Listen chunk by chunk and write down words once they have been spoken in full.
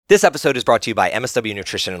This episode is brought to you by MSW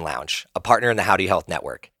Nutrition and Lounge, a partner in the How Do You Health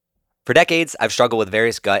Network. For decades, I've struggled with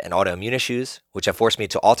various gut and autoimmune issues, which have forced me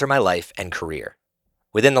to alter my life and career.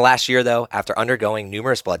 Within the last year, though, after undergoing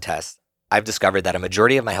numerous blood tests, I've discovered that a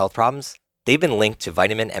majority of my health problems, they've been linked to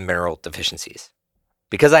vitamin and mineral deficiencies.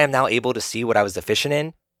 Because I am now able to see what I was deficient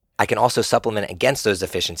in, I can also supplement against those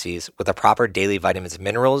deficiencies with the proper daily vitamins and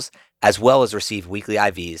minerals, as well as receive weekly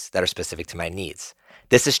IVs that are specific to my needs.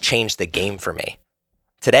 This has changed the game for me.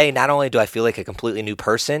 Today, not only do I feel like a completely new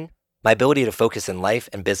person, my ability to focus in life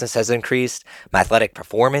and business has increased, my athletic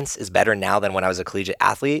performance is better now than when I was a collegiate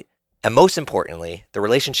athlete, and most importantly, the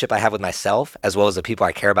relationship I have with myself, as well as the people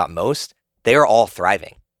I care about most, they are all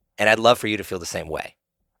thriving. And I'd love for you to feel the same way.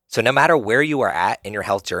 So no matter where you are at in your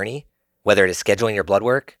health journey, whether it is scheduling your blood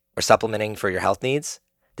work or supplementing for your health needs,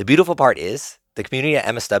 the beautiful part is the community at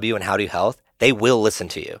MSW and How Do You Health, they will listen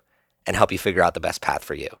to you and help you figure out the best path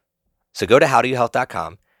for you. So go to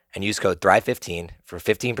howdoyouhealth.com and use code THRIVE15 for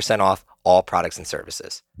 15% off all products and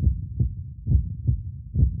services.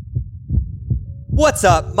 What's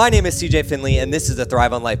up? My name is CJ Finley, and this is the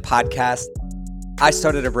Thrive on Life podcast. I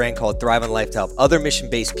started a brand called Thrive on Life to help other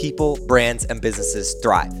mission-based people, brands, and businesses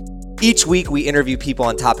thrive. Each week, we interview people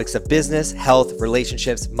on topics of business, health,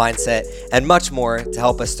 relationships, mindset, and much more to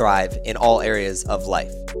help us thrive in all areas of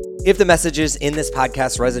life. If the messages in this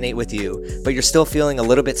podcast resonate with you, but you're still feeling a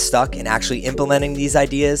little bit stuck in actually implementing these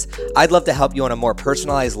ideas, I'd love to help you on a more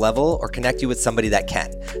personalized level or connect you with somebody that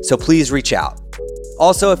can. So please reach out.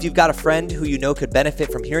 Also, if you've got a friend who you know could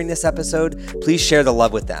benefit from hearing this episode, please share the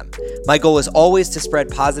love with them. My goal is always to spread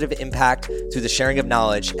positive impact through the sharing of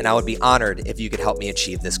knowledge, and I would be honored if you could help me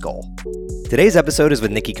achieve this goal. Today's episode is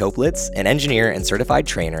with Nikki Koplitz, an engineer and certified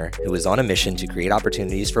trainer who is on a mission to create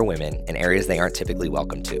opportunities for women in areas they aren't typically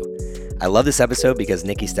welcome to. I love this episode because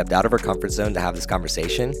Nikki stepped out of her comfort zone to have this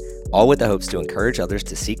conversation, all with the hopes to encourage others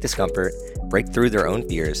to seek discomfort, break through their own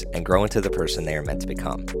fears, and grow into the person they are meant to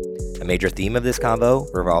become. A major theme of this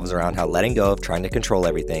convo revolves around how letting go of trying to control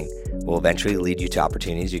everything will eventually lead you to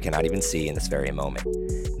opportunities you cannot even see in this very moment.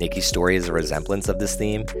 Nikki's story is a resemblance of this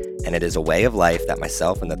theme, and it is a way of life that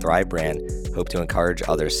myself and the Thrive brand hope to encourage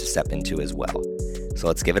others to step into as well. So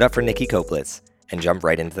let's give it up for Nikki Koplitz and jump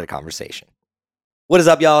right into the conversation. What is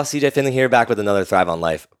up, y'all? CJ Finley here, back with another Thrive on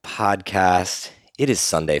Life podcast. It is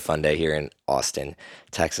Sunday Fun Day here in Austin,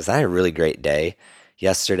 Texas. I had a really great day.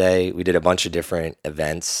 Yesterday, we did a bunch of different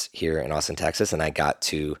events here in Austin, Texas, and I got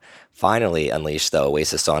to finally unleash the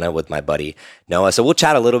Oasis sauna with my buddy Noah. So we'll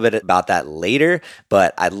chat a little bit about that later,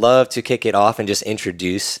 but I'd love to kick it off and just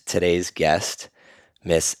introduce today's guest,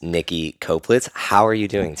 Miss Nikki Koplitz. How are you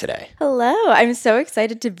doing today? Hello. I'm so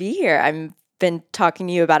excited to be here. I've been talking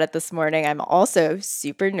to you about it this morning. I'm also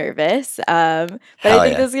super nervous, but I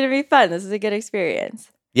think this is going to be fun. This is a good experience.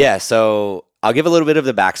 Yeah, so I'll give a little bit of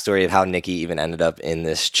the backstory of how Nikki even ended up in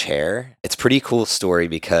this chair. It's a pretty cool story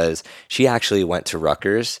because she actually went to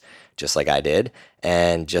Rutgers, just like I did,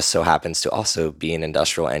 and just so happens to also be an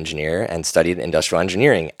industrial engineer and studied industrial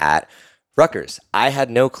engineering at Rutgers. I had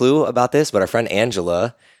no clue about this, but our friend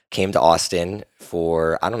Angela came to Austin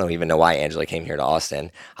for, I don't even know why Angela came here to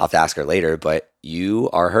Austin. I'll have to ask her later, but you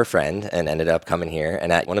are her friend and ended up coming here.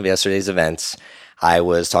 And at one of yesterday's events, I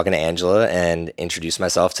was talking to Angela and introduced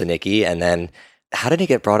myself to Nikki. And then how did it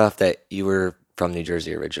get brought up that you were from New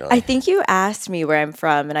Jersey originally? I think you asked me where I'm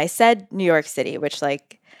from, and I said New York City, which I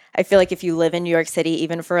feel like if you live in New York City,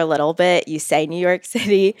 even for a little bit, you say New York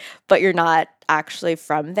City, but you're not actually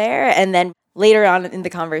from there. And then later on in the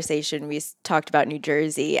conversation, we talked about New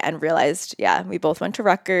Jersey and realized, we both went to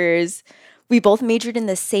Rutgers. We both majored in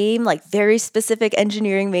the same, very specific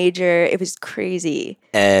engineering major. It was crazy.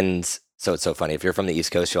 And so it's so funny. If you're from the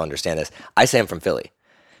East Coast, you'll understand this. I say I'm from Philly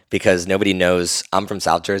because nobody knows. I'm from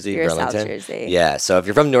South Jersey, You're Burlington. South Jersey. Yeah. So if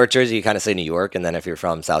you're from North Jersey, you kind of say New York. And then if you're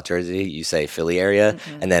from South Jersey, you say Philly area.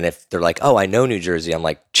 Mm-hmm. And then if they're like, oh, I know New Jersey, I'm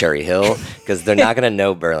like Cherry Hill because they're not going to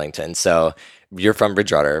know Burlington. So you're from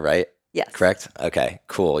Bridgewater, right? Yes. Correct? Okay,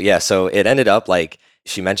 cool. Yeah. So it ended up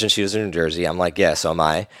she mentioned she was in New Jersey. I'm like, yeah, so am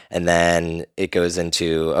I. And then it goes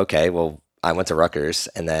into, okay, well, I went to Rutgers.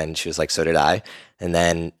 And then she was like, so did I. And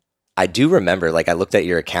then I do remember, I looked at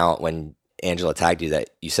your account when Angela tagged you that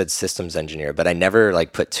you said systems engineer, but I never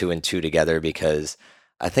put two and two together because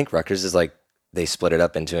I think Rutgers is they split it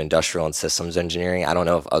up into industrial and systems engineering. I don't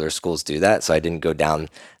know if other schools do that, so I didn't go down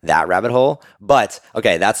that rabbit hole. But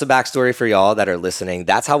okay, that's the backstory for y'all that are listening.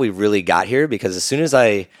 That's how we really got here because as soon as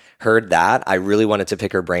I heard that, I really wanted to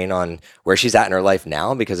pick her brain on where she's at in her life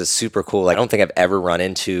now because it's super cool. I don't think I've ever run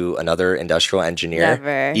into another industrial engineer,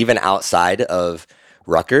 Never. Even outside of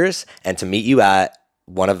Rutgers, and to meet you at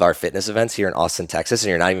one of our fitness events here in Austin, Texas, and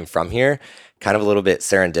you're not even from here, kind of a little bit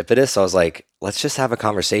serendipitous. So I was like, let's just have a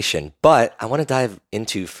conversation. But I want to dive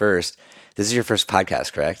into first, this is your first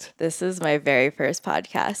podcast, correct? This is my very first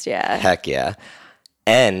podcast, yeah. Heck yeah.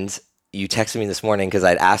 And you texted me this morning because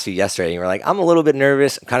I'd asked you yesterday, and you were like, I'm a little bit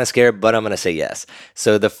nervous, I'm kind of scared, but I'm going to say yes.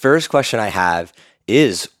 So the first question I have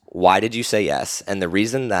is, why did you say yes? And the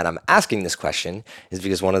reason that I'm asking this question is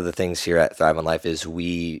because one of the things here at Thrive on Life is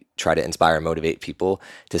we try to inspire and motivate people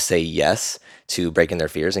to say yes to breaking their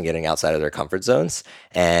fears and getting outside of their comfort zones.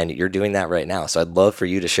 And you're doing that right now. So I'd love for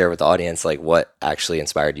you to share with the audience like what actually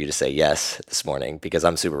inspired you to say yes this morning, because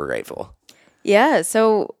I'm super grateful. Yeah.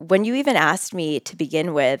 So when you even asked me to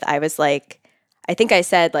begin with, I was like, I think I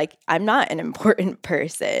said like, I'm not an important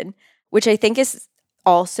person, which I think is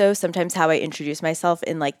also sometimes how I introduce myself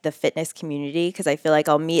in like the fitness community, because I feel like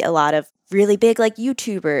I'll meet a lot of really big like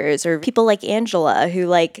YouTubers or people like Angela who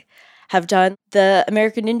like have done the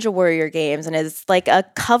American Ninja Warrior games and is like a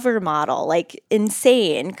cover model, like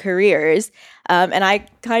insane careers. And I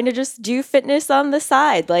kind of just do fitness on the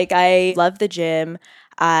side. Like I love the gym.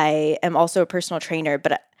 I am also a personal trainer,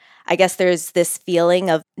 but I guess there's this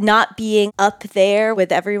feeling of not being up there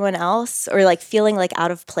with everyone else, or like feeling like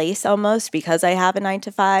out of place almost because I have a 9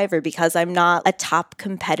 to 5 or because I'm not a top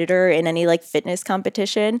competitor in any like fitness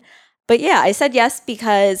competition. But yeah, I said yes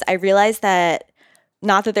because I realized that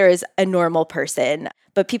not that there is a normal person,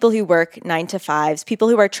 but people who work 9 to 5s, people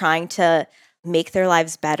who are trying to make their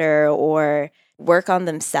lives better or work on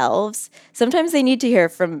themselves, sometimes they need to hear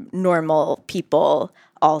from normal people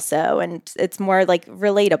also, and it's more like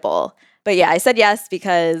relatable. But yeah, I said yes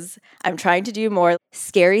because I'm trying to do more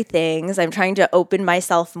scary things. I'm trying to open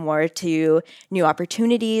myself more to new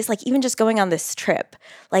opportunities, like even just going on this trip.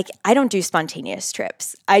 Like I don't do spontaneous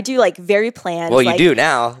trips. I do like very planned. Well, you do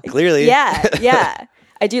now, clearly. Yeah.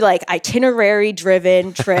 I do like itinerary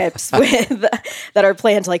driven trips with that are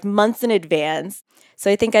planned like months in advance.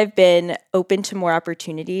 So I think I've been open to more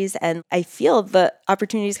opportunities, and I feel the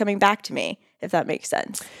opportunities coming back to me, if that makes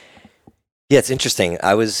sense. Yeah, it's interesting.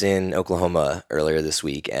 I was in Oklahoma earlier this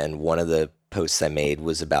week, and one of the posts I made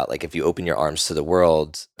was about like if you open your arms to the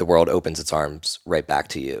world opens its arms right back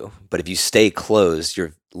to you. But if you stay closed,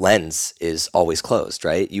 your lens is always closed,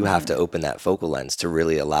 right? You have to open that focal lens to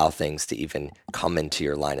really allow things to even come into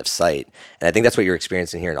your line of sight. And I think that's what you're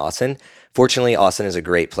experiencing here in Austin. Fortunately, Austin is a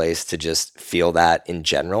great place to just feel that in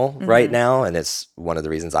general right now. And it's one of the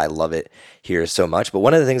reasons I love it here so much. But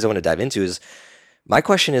one of the things I want to dive into is, my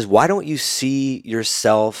question is, why don't you see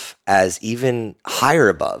yourself as even higher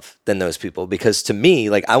above than those people? Because to me,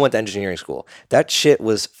 like I went to engineering school. That shit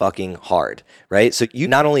was fucking hard, right? So you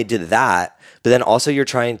not only did that, but then also you're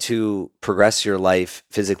trying to progress your life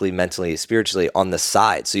physically, mentally, spiritually on the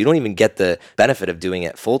side. So you don't even get the benefit of doing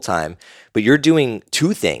it full time, but you're doing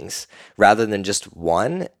two things rather than just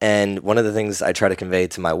one. And one of the things I try to convey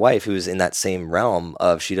to my wife, who's in that same realm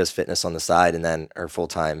of she does fitness on the side and then her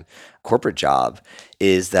full-time corporate job,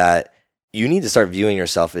 is that you need to start viewing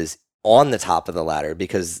yourself as on the top of the ladder,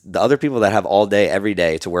 because the other people that have all day, every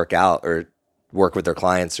day to work out or work with their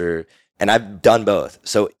clients, and I've done both.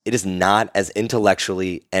 So it is not as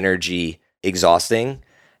intellectually energy exhausting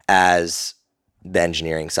as the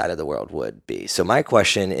engineering side of the world would be. So my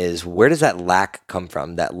question is, where does that lack come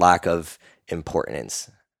from, that lack of importance?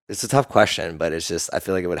 It's a tough question, but it's just, I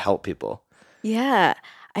feel like it would help people. Yeah.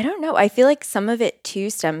 I don't know. I feel like some of it too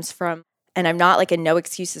stems from, and I'm not like a no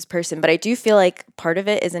excuses person, but I do feel like part of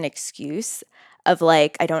it is an excuse of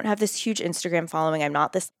like, I don't have this huge Instagram following. I'm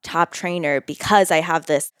not this top trainer because I have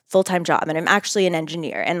this full-time job and I'm actually an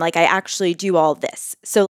engineer and like I actually do all this.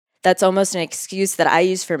 So that's almost an excuse that I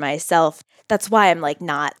use for myself. That's why I'm like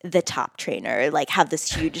not the top trainer, like have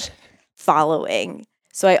this huge following.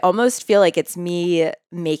 So I almost feel like it's me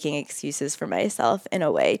making excuses for myself in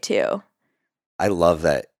a way too. I love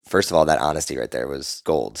that. First of all, that honesty right there was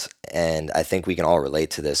gold. And I think we can all relate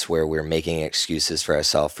to this, where we're making excuses for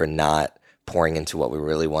ourselves for not pouring into what we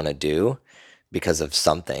really want to do because of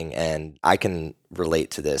something. And I can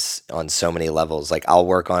relate to this on so many levels. Like I'll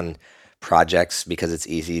work on projects because it's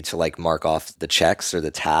easy to like mark off the checks or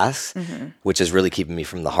the tasks, which is really keeping me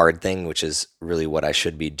from the hard thing, which is really what I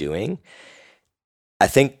should be doing. I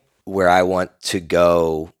think where I want to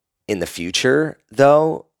go in the future,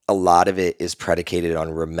 though, a lot of it is predicated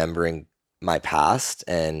on remembering my past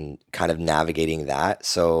and kind of navigating that.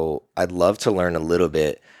 So I'd love to learn a little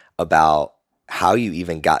bit about how you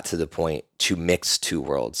even got to the point to mix two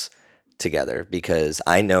worlds together, because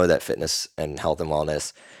I know that fitness and health and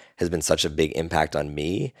wellness has been such a big impact on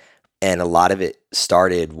me. And a lot of it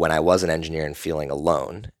started when I was an engineer and feeling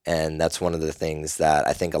alone. And that's one of the things that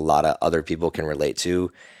I think a lot of other people can relate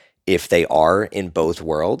to, if they are in both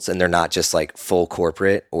worlds and they're not just like full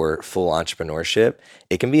corporate or full entrepreneurship,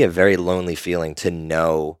 it can be a very lonely feeling to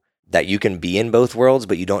know that you can be in both worlds,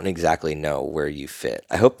 but you don't exactly know where you fit.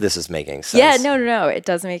 I hope this is making sense. Yeah, no. It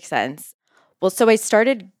does make sense. Well, so I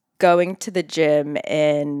started going to the gym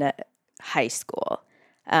in high school.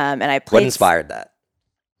 And I played. What inspired that?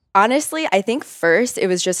 Honestly, I think first it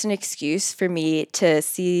was just an excuse for me to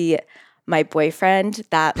see my boyfriend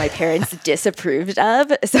that my parents disapproved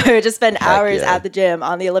of. So I would just spend hours at the gym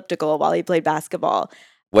on the elliptical while he played basketball.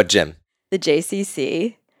 What gym? The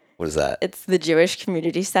JCC. What is that? It's the Jewish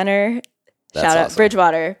Community Center. That's Shout out awesome.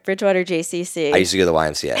 Bridgewater JCC. I used to go to the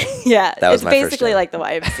YMCA. Yeah, That was it's my first basically gym. like the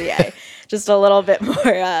YMCA, just a little bit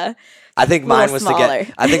more. I think mine was smaller.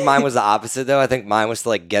 I think mine was the opposite though. I think mine was to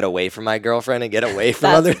like get away from my girlfriend and get away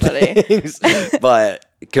from That's other funny. things. But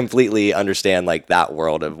completely understand like that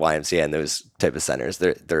world of YMCA and those type of centers.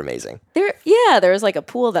 They're amazing. There was like a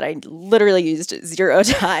pool that I literally used 0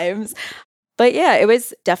 times. But yeah, it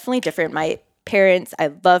was definitely different. My parents,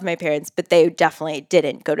 I love my parents, but they definitely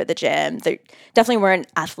didn't go to the gym. They definitely weren't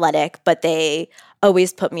athletic, but they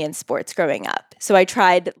always put me in sports growing up. So I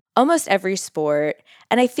tried almost every sport,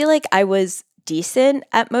 and I feel like I was decent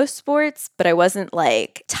at most sports, but I wasn't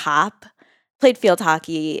like top. Played field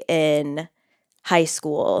hockey in high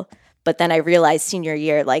school, but then I realized senior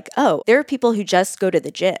year, like, oh, there are people who just go to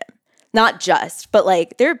the gym. Not just, but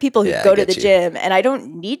like there are people who go to the gym, and I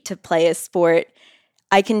don't need to play a sport.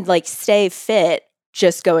 I can like stay fit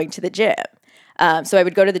just going to the gym. So I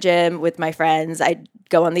would go to the gym with my friends. I'd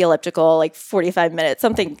go on the elliptical like 45 minutes,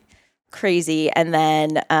 something crazy, and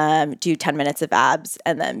then do 10 minutes of abs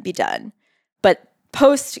and then be done. But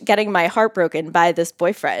post getting my heart broken by this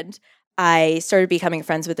boyfriend, I started becoming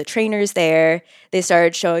friends with the trainers there. They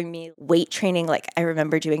started showing me weight training. Like I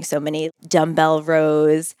remember doing so many dumbbell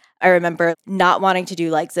rows. I remember not wanting to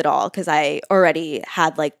do legs at all because I already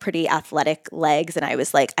had like pretty athletic legs, and I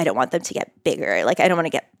was like, I don't want them to get bigger. Like I don't want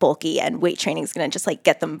to get bulky, and weight training is going to just like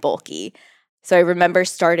get them bulky. So I remember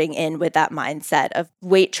starting in with that mindset of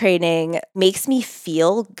weight training makes me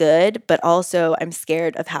feel good, but also I'm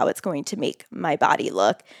scared of how it's going to make my body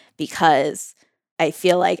look, because I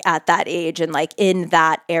feel like at that age and like in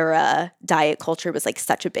that era, diet culture was like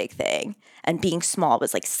such a big thing, and being small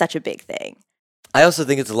was like such a big thing. I also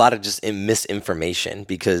think it's a lot of just misinformation,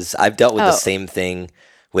 because I've dealt with the same thing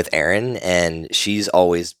with Erin, and she's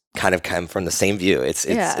always kind of come from the same view. It's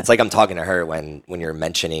like I'm talking to her when you're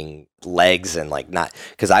mentioning legs and like not,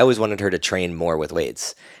 because I always wanted her to train more with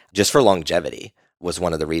weights just for longevity was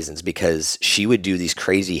one of the reasons, because she would do these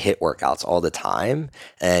crazy HIIT workouts all the time,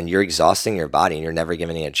 and you're exhausting your body and you're never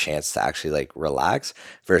giving it a chance to actually like relax,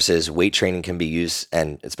 versus weight training can be used,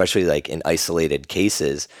 and especially like in isolated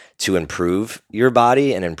cases, to improve your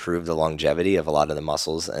body and improve the longevity of a lot of the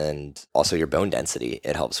muscles, and also your bone density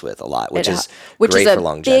it helps with a lot, which is great for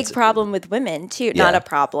longevity. Big problem with women too. Not a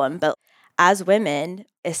problem, but as women,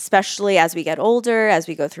 especially as we get older, as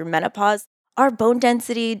we go through menopause, our bone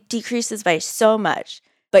density decreases by so much.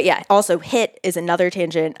 But yeah, also HIIT is another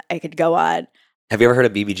tangent I could go on. Have you ever heard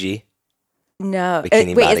of BBG? No.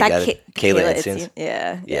 Bikini Wait, Body is that Guide? Kayla Itsines?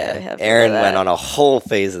 Yeah. Erin went on a whole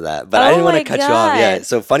phase of that, but I didn't want to cut you off. Yeah.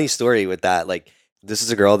 So funny story with that. Like, this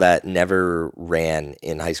is a girl that never ran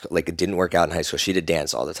in high school. Like, it didn't work out in high school. She did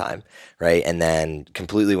dance all the time, right? And then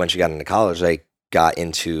completely when she got into college, like, got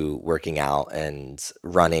into working out and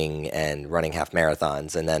running half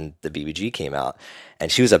marathons, and then the BBG came out,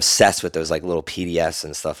 and she was obsessed with those like little PDFs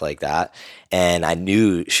and stuff like that, and I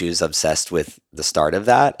knew she was obsessed with the start of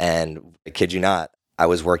that. And I kid you not, I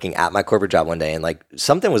was working at my corporate job one day, and like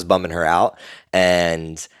something was bumming her out,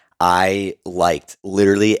 and I liked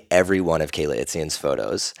literally every one of Kayla Itsines'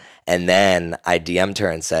 photos. And then I DM'd her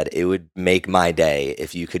and said, it would make my day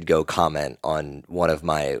if you could go comment on one of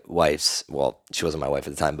my wife's, well, she wasn't my wife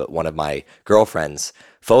at the time, but one of my girlfriend's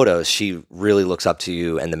photos. She really looks up to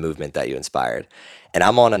you and the movement that you inspired. And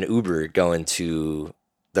I'm on an Uber going to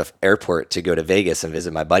the airport to go to Vegas and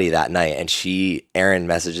visit my buddy that night. And Erin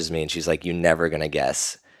messages me and she's like, you're never going to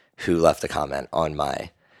guess who left a comment on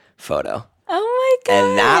my photo. Oh my God.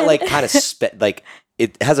 And that like kind of like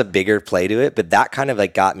it has a bigger play to it, but that kind of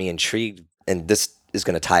like got me intrigued. And this is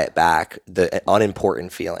going to tie it back, the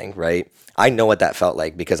unimportant feeling, right? I know what that felt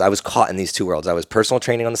like because I was caught in these two worlds. I was personal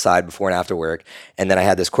training on the side before and after work. And then I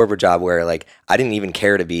had this corporate job where like I didn't even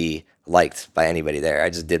care to be liked by anybody there. I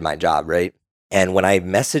just did my job, right? And when I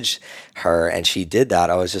messaged her and she did that,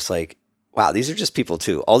 I was just like, wow, these are just people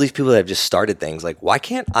too. All these people that have just started things, like, why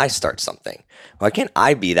can't I start something? Why can't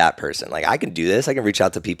I be that person? Like, I can do this. I can reach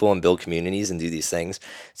out to people and build communities and do these things.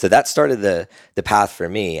 So that started the path for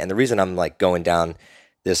me. And the reason I'm like going down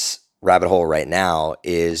this rabbit hole right now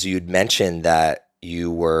is you'd mentioned that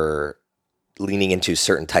you were leaning into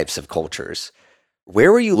certain types of cultures.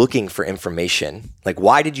 Where were you looking for information? Like,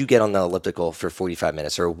 why did you get on the elliptical for 45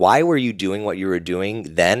 minutes? Or why were you doing what you were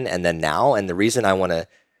doing then and then now? And the reason I want to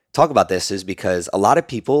talk about this is because a lot of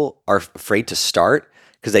people are afraid to start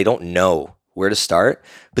because they don't know where to start,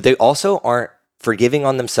 but they also aren't forgiving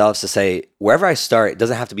on themselves to say, wherever I start, it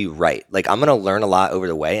doesn't have to be right. Like, I'm going to learn a lot over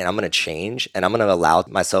the way and I'm going to change and I'm going to allow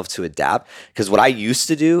myself to adapt. Because what I used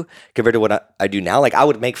to do compared to what I do now, like, I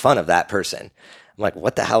would make fun of that person. I'm like,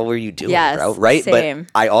 what the hell were you doing, bro? Right? Same.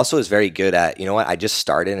 But I also was very good at, you know what? I just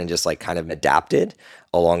started and just like kind of adapted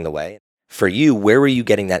along the way. For you, where were you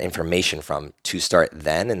getting that information from to start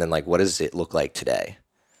then? And then like, what does it look like today?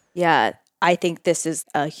 Yeah, I think this is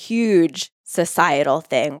a huge societal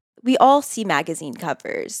thing. We all see magazine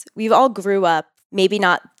covers. We've all grew up, maybe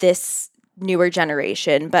not this newer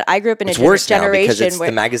generation, but I grew up in a generation now because where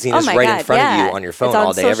the magazine is right in front of you on your phone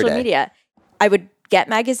all day, every day. Media. I would get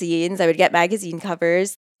magazines. I would get magazine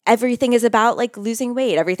covers. Everything is about like losing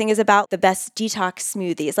weight. Everything is about the best detox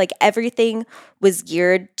smoothies. Like everything was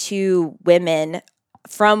geared to women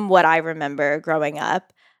from what I remember growing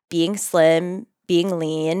up, being slim, being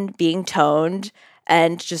lean, being toned,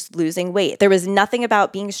 and just losing weight. There was nothing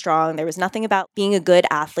about being strong. There was nothing about being a good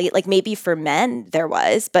athlete. Like maybe for men there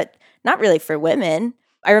was, but not really for women.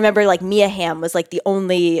 I remember like Mia Hamm was like the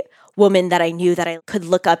only woman that I knew that I could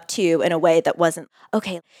look up to in a way that wasn't,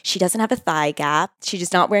 okay, she doesn't have a thigh gap. She's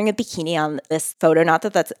just not wearing a bikini on this photo. Not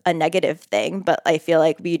that that's a negative thing, but I feel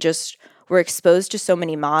like we just were exposed to so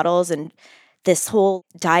many models and this whole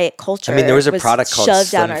diet culture. I mean, there was a product called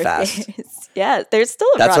Slim Fast. Yeah, there's still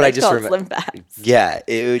a product called Slim Fast. Yeah,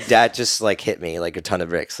 that just like hit me like a ton of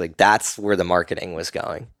bricks. Like that's where the marketing was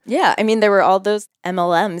going. Yeah, I mean, there were all those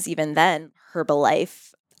MLMs even then,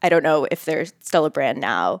 Herbalife. I don't know if they're still a brand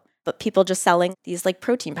now, but people just selling these like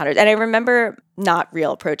protein powders. And I remember not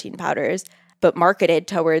real protein powders, but marketed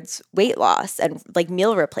towards weight loss and like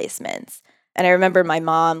meal replacements. And I remember my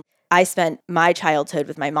mom, I spent my childhood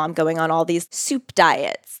with my mom going on all these soup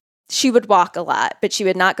diets. She would walk a lot, but she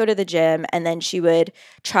would not go to the gym. And then she would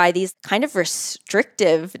try these kind of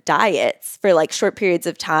restrictive diets for like short periods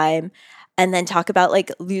of time and then talk about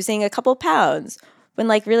like losing a couple pounds when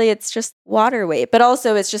like really it's just water weight. But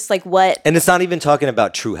also it's just like what. And it's not even talking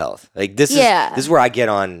about true health. Like this is where I get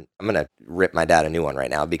on. I'm going to rip my dad a new one right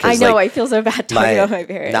now because I know like, I feel so bad talking about my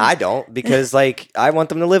parents. No, I don't because like I want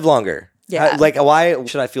them to live longer. Yeah. Like, why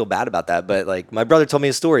should I feel bad about that? But like, my brother told me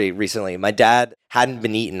a story recently. My dad hadn't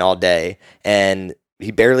been eating all day and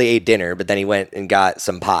he barely ate dinner, but then he went and got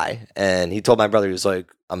some pie. And he told my brother, he was like,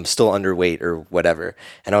 I'm still underweight or whatever.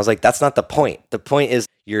 And I was like, that's not the point. The point is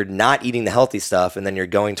you're not eating the healthy stuff and then you're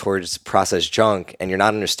going towards processed junk and you're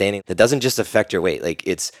not understanding that doesn't just affect your weight. Like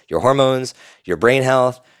it's your hormones, your brain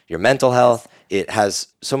health, your mental health. It has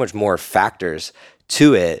so much more factors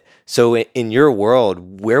to it. So in your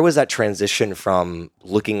world, where was that transition from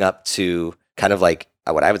looking up to kind of like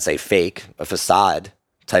what I would say fake, a facade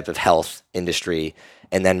type of health industry,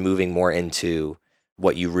 and then moving more into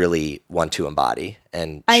what you really want to embody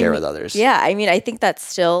and share with others? Yeah, I mean, I think that's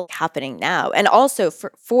still happening now. And also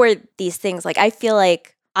for these things, like I feel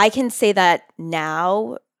like I can say that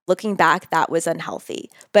now, looking back, that was unhealthy.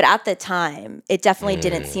 But at the time, it definitely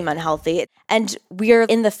didn't seem unhealthy. And we're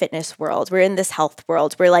in the fitness world. We're in this health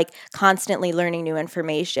world. We're like constantly learning new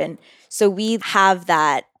information. So we have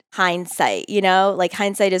that hindsight, you know, like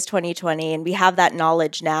hindsight is 20/20. And we have that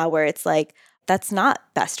knowledge now where it's like, that's not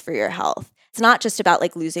best for your health. It's not just about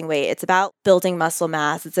like losing weight. It's about building muscle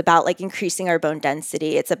mass. It's about like increasing our bone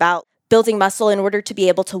density. It's about building muscle in order to be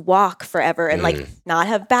able to walk forever and like not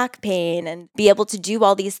have back pain and be able to do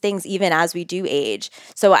all these things even as we do age.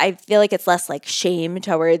 So I feel like it's less like shame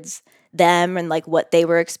towards them and like what they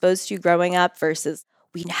were exposed to growing up versus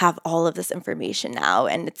we have all of this information now.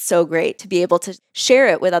 And it's so great to be able to share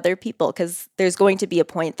it with other people because there's going to be a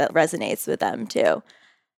point that resonates with them too.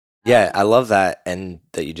 Yeah, I love that. And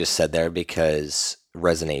that you just said there because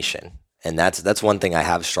resonation. And that's one thing I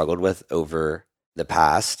have struggled with over the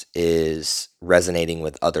past is resonating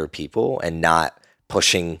with other people and not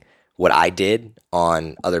pushing what I did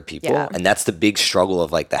on other people. Yeah. And that's the big struggle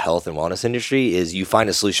of like the health and wellness industry is you find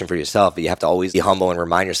a solution for yourself, but you have to always be humble and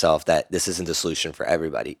remind yourself that this isn't the solution for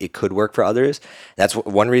everybody. It could work for others. That's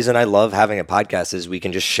one reason I love having a podcast is we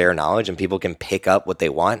can just share knowledge and people can pick up what they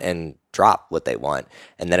want and drop what they want.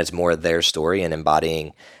 And then it's more their story and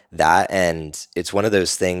embodying that. And it's one of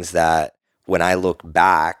those things that when I look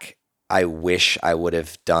back, I wish I would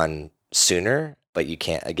have done sooner. but you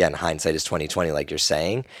can't, again, hindsight is 2020, like you're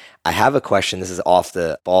saying. I have a question. This is off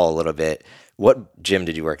the ball a little bit. What gym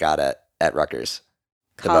did you work out at Rutgers?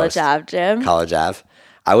 College Ave gym. College Ave.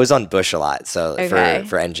 I was on Bush a lot, so Okay.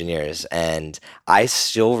 for engineers, and I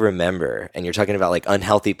still remember, and you're talking about like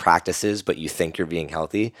unhealthy practices, but you think you're being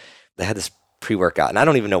healthy. They had this pre-workout, and I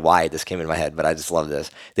don't even know why this came in my head, but I just love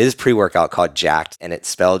this. They had this pre-workout called Jacked, and it's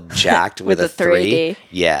spelled Jacked with a 3.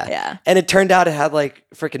 Yeah. Yeah. And it turned out it had like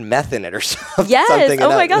freaking meth in it or something. Yes. Oh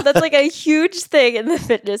my God. That's like a huge thing in the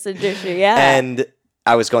fitness industry. Yeah. And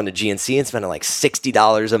I was going to GNC and spending like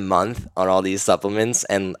 $60 a month on all these supplements.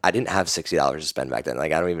 And I didn't have $60 to spend back then.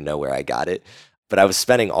 Like, I don't even know where I got it. But I was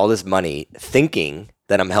spending all this money thinking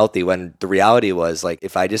that I'm healthy when the reality was like,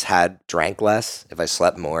 if I just had drank less, if I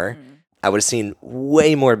slept more, I would have seen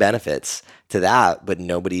way more benefits to that. But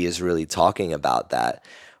nobody is really talking about that.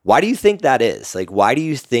 Why do you think that is? Like, why do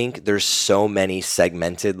you think there's so many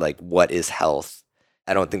segmented, like, what is health?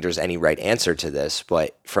 I don't think there's any right answer to this,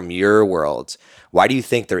 but from your world, why do you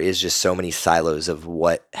think there is just so many silos of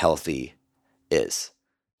what healthy is?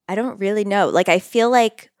 I don't really know. Like, I feel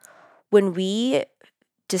like when we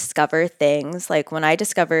discover things, like when I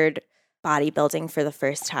discovered bodybuilding for the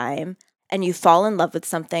first time, and you fall in love with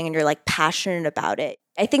something and you're like passionate about it,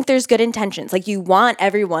 I think there's good intentions. Like, you want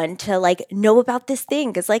everyone to like know about this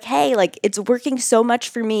thing because like, hey, like it's working so much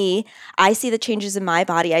for me. I see the changes in my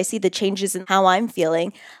body. I see the changes in how I'm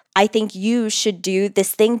feeling. I think you should do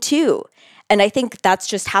this thing too. And I think that's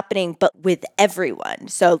just happening, but with everyone.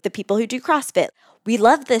 So the people who do CrossFit, we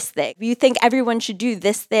love this thing. You think everyone should do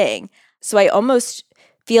this thing. So I almost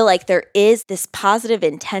feel like there is this positive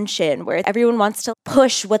intention where everyone wants to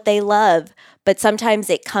push what they love, but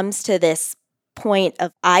sometimes it comes to this point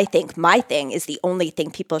of, I think my thing is the only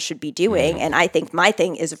thing people should be doing, and I think my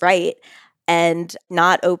thing is right, and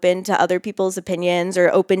not open to other people's opinions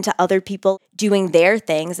or open to other people doing their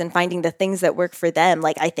things and finding the things that work for them.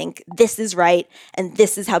 Like, I think this is right, and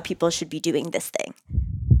this is how people should be doing this thing.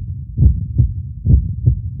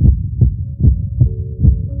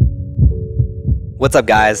 What's up,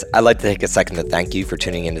 guys? I'd like to take a second to thank you for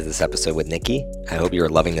tuning into this episode with Nikki. I hope you are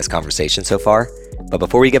loving this conversation so far. But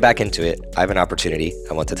before we get back into it, I have an opportunity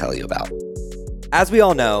I want to tell you about. As we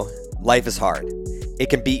all know, life is hard.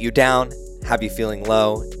 It can beat you down, have you feeling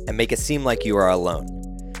low, and make it seem like you are alone.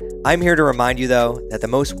 I'm here to remind you, though, that the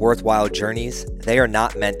most worthwhile journeys, they are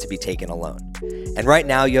not meant to be taken alone. And right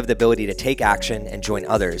now, you have the ability to take action and join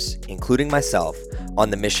others, including myself,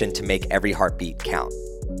 on the mission to make every heartbeat count.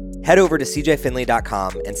 Head over to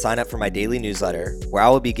cjfinley.com and sign up for my daily newsletter, where I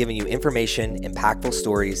will be giving you information, impactful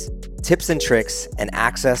stories, tips and tricks, and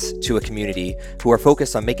access to a community who are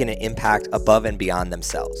focused on making an impact above and beyond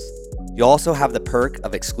themselves. You'll also have the perk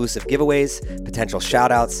of exclusive giveaways, potential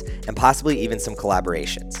shoutouts, and possibly even some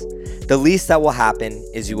collaborations. The least that will happen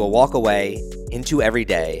is you will walk away into every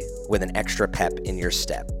day with an extra pep in your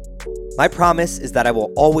step. My promise is that I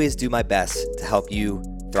will always do my best to help you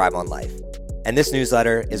thrive on life. And this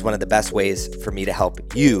newsletter is one of the best ways for me to help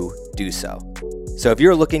you do so. So if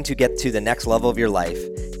you're looking to get to the next level of your life,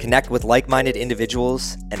 connect with like-minded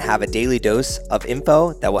individuals, and have a daily dose of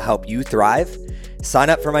info that will help you thrive,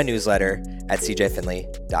 sign up for my newsletter at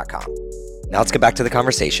cjfinley.com. Now let's get back to the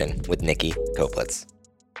conversation with Nikki Koplitz.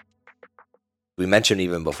 We mentioned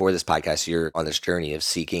even before this podcast, you're on this journey of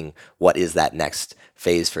seeking what is that next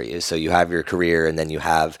phase for you. So you have your career and then you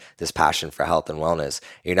have this passion for health and wellness.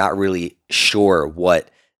 You're not really sure what,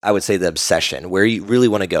 I would say, the obsession, where you really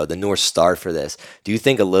want to go, the North Star for this. Do you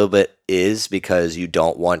think a little bit is because you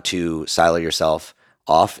don't want to silo yourself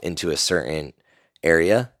off into a certain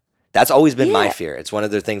area? That's always been my fear. It's one of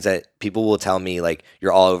the things that people will tell me, like,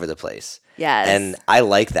 you're all over the place. Yes. And I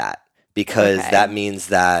like that because that means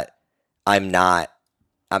that I'm not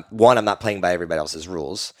playing by everybody else's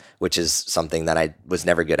rules, which is something that I was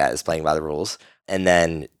never good at, is playing by the rules. And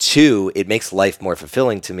then 2, it makes life more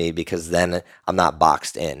fulfilling to me because then I'm not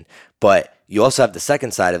boxed in. But you also have the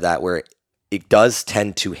second side of that where it does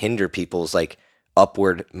tend to hinder people's like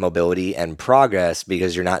upward mobility and progress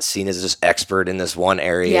because you're not seen as this expert in this one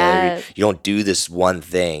area. Yes. You don't do this one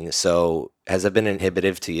thing. So has that been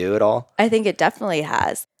inhibitive to you at all? I think it definitely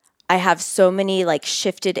has. I have so many like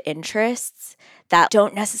shifted interests that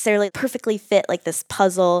don't necessarily perfectly fit like this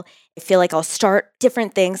puzzle. I feel like I'll start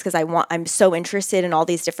different things because I'm so interested in all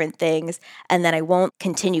these different things, and then I won't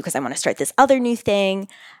continue because I want to start this other new thing.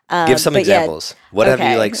 Give some examples. What have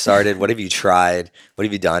you like started? What have you tried? What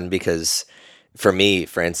have you done? Because for me,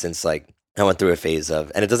 for instance, like I went through a phase of,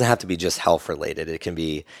 and it doesn't have to be just health related. It can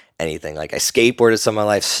be anything. Like I skateboarded some of my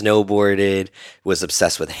life, snowboarded, was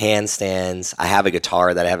obsessed with handstands. I have a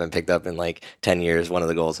guitar that I haven't picked up in like 10 years. One of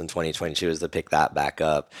the goals in 2022 is to pick that back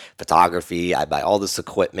up. Photography, I buy all this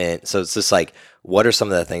equipment. So it's just like, what are some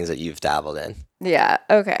of the things that you've dabbled in? Yeah.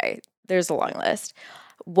 Okay. There's a long list.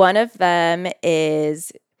 One of them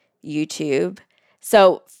is YouTube.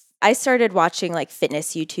 So I started watching like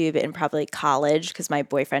fitness YouTube in probably college because my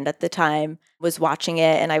boyfriend at the time was watching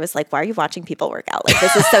it. And I was like, why are you watching people work out? Like,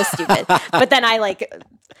 this is so stupid. But then I like,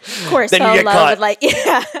 of course, fell in love with like,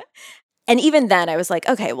 yeah. And even then I was like,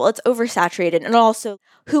 okay, well, it's oversaturated. And also,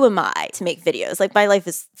 who am I to make videos? Like, my life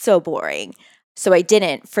is so boring. So I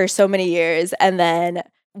didn't for so many years. And then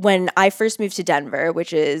when I first moved to Denver,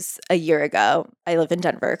 which is a year ago, I live in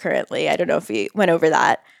Denver currently. I don't know if we went over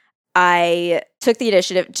that. I took the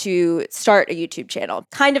initiative to start a YouTube channel,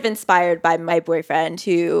 kind of inspired by my boyfriend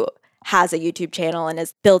who has a YouTube channel and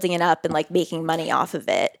is building it up and like making money off of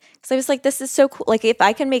it. So I was like, this is so cool. Like, if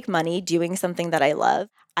I can make money doing something that I love,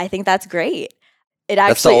 I think that's great.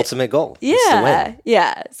 That's the ultimate goal. Yeah.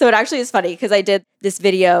 Yeah. So it actually is funny because I did this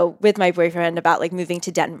video with my boyfriend about like moving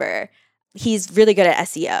to Denver. He's really good at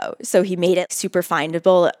SEO. So he made it super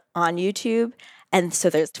findable on YouTube. And so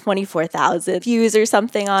there's 24,000 views or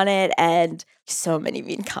something on it and so many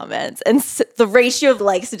mean comments. And the ratio of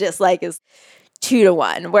likes to dislike is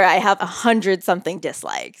 2-1, where I have 100-something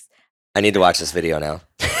dislikes. I need to watch this video now.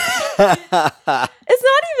 It's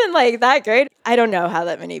not even like that great. I don't know how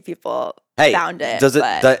that many people found it.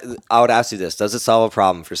 I would ask you this. Does it solve a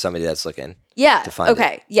problem for somebody that's looking to find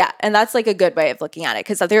it? Yeah. And that's like a good way of looking at it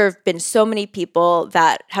because there have been so many people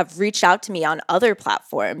that have reached out to me on other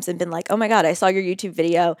platforms and been like, oh my God, I saw your YouTube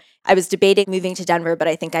video. I was debating moving to Denver, but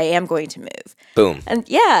I think I am going to move. Boom. And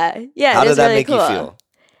yeah. How did that really make cool. you feel?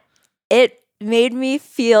 It made me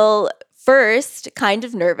feel first kind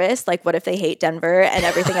of nervous. Like, what if they hate Denver and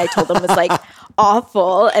everything I told them was like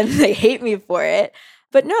awful and they hate me for it?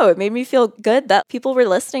 But no, it made me feel good that people were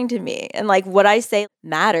listening to me and like what I say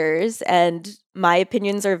matters and my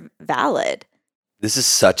opinions are valid. This is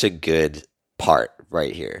such a good part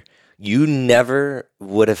right here. You never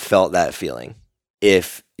would have felt that feeling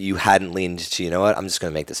if you hadn't leaned to, you know what, I'm just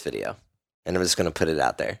going to make this video and I'm just going to put it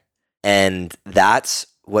out there. And that's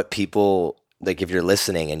what people, like, if you're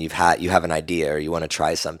listening and you have an idea or you want to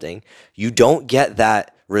try something, you don't get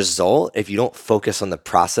that result if you don't focus on the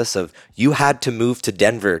process of you had to move to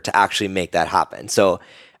Denver to actually make that happen. So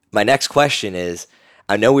my next question is,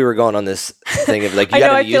 I know we were going on this thing of like, you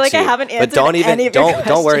got to YouTube, like I haven't answered but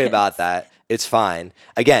don't worry about that. It's fine.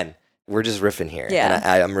 Again, we're just riffing here and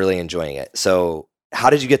I'm really enjoying it. So how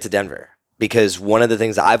did you get to Denver? Because one of the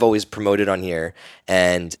things that I've always promoted on here,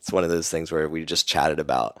 and it's one of those things where we just chatted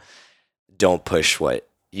about, don't push what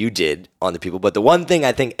you did on the people. But the one thing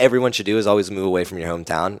I think everyone should do is always move away from your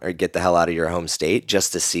hometown or get the hell out of your home state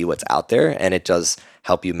just to see what's out there. And it does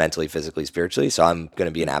help you mentally, physically, spiritually. So I'm going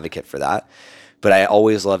to be an advocate for that. But I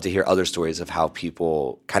always love to hear other stories of how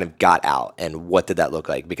people kind of got out and what did that look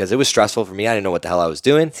like? Because it was stressful for me. I didn't know what the hell I was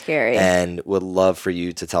doing. Scary. And would love for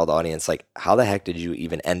you to tell the audience, like, how the heck did you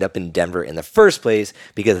even end up in Denver in the first place?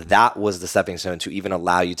 Because that was the stepping stone to even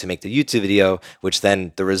allow you to make the YouTube video, which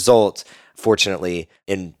then the result, fortunately,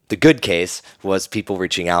 in the good case, was people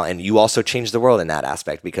reaching out. And you also changed the world in that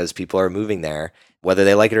aspect because people are moving there. Whether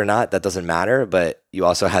they like it or not, that doesn't matter. But you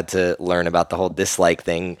also had to learn about the whole dislike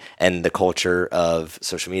thing and the culture of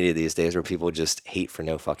social media these days where people just hate for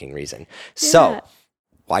no fucking reason. Yeah. So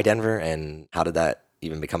why Denver and how did that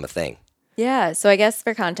even become a thing? Yeah. So I guess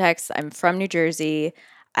for context, I'm from New Jersey.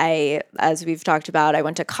 As we've talked about, I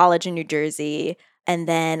went to college in New Jersey and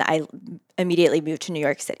then I immediately moved to New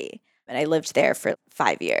York City. And I lived there for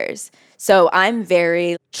 5 years. So I'm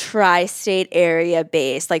very tri-state area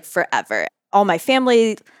based, like forever. All my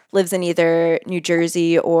family lives in either New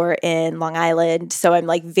Jersey or in Long Island. So I'm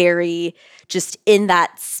like very just in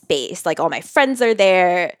that space. Like all my friends are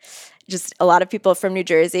there. Just a lot of people from New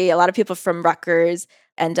Jersey, a lot of people from Rutgers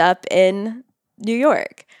end up in New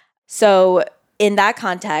York. So in that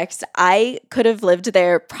context, I could have lived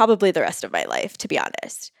there probably the rest of my life, to be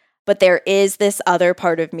honest. But there is this other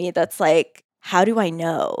part of me that's like, how do I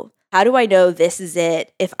know? How do I know this is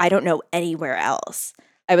it if I don't know anywhere else?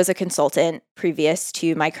 I was a consultant previous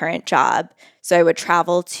to my current job. So I would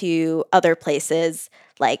travel to other places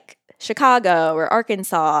like Chicago or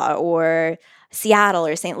Arkansas or Seattle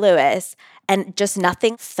or St. Louis, and just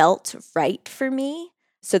nothing felt right for me.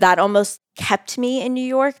 So that almost kept me in New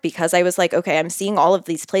York because I was like, okay, I'm seeing all of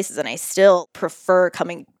these places and I still prefer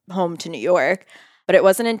coming home to New York. But it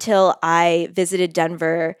wasn't until I visited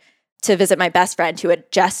Denver to visit my best friend who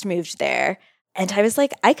had just moved there. And I was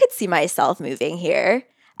like, I could see myself moving here.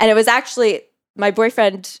 And it was actually my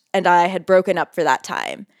boyfriend and I had broken up for that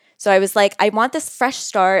time. So I was like, I want this fresh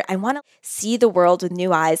start. I want to see the world with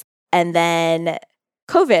new eyes. And then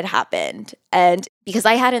COVID happened. And because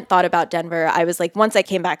I hadn't thought about Denver, I was like, once I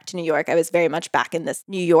came back to New York, I was very much back in this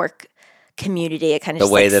New York community. It kind of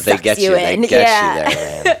the way that they get you in. They get you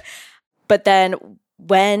there, man. But then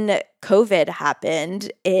when COVID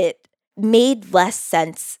happened, it made less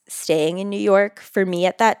sense staying in New York for me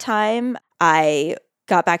at that time. I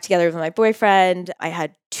got back together with my boyfriend. I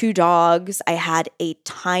had 2 dogs. I had a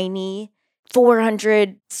tiny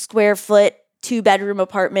 400 square foot 2-bedroom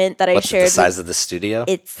apartment that I shared. What's the size of the studio?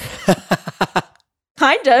 It's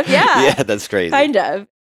kind of, yeah. Yeah, that's crazy. Kind of.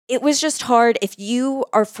 It was just hard if you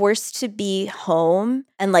are forced to be home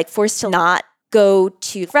and like forced to not go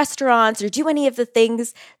to restaurants or do any of the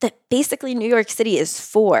things that basically New York City is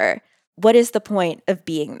for. What is the point of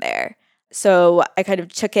being there? So I kind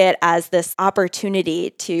of took it as this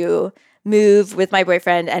opportunity to move with my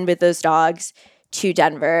boyfriend and with those dogs to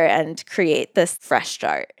Denver and create this fresh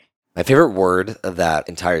start. My favorite word of that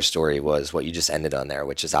entire story was what you just ended on there,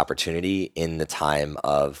 which is opportunity in the time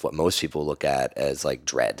of what most people look at as like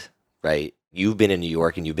dread, right? You've been in New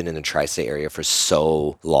York and you've been in the tri-state area for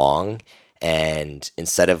so long. And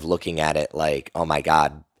instead of looking at it like, oh my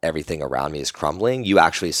God, everything around me is crumbling, you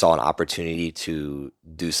actually saw an opportunity to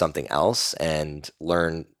do something else and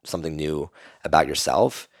learn something new about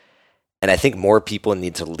yourself. And I think more people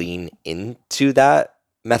need to lean into that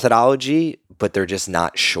methodology, but they're just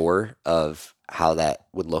not sure of how that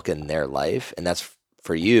would look in their life. And that's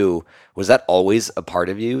for you. Was that always a part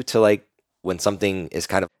of you to like, when something is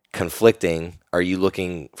kind of conflicting, are you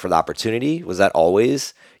looking for the opportunity? Was that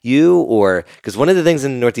always you? Or because one of the things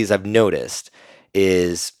in the Northeast I've noticed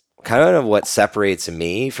is kind of what separates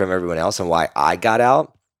me from everyone else and why I got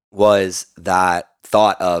out was that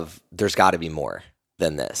thought of there's got to be more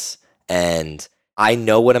than this. And I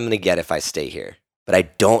know what I'm going to get if I stay here, but I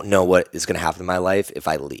don't know what is going to happen in my life if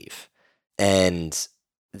I leave. And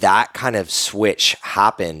that kind of switch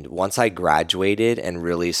happened once I graduated and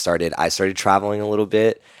really I started traveling a little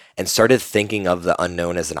bit and started thinking of the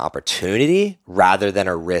unknown as an opportunity rather than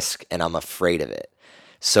a risk, and I'm afraid of it.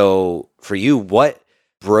 So for you, what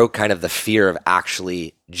broke kind of the fear of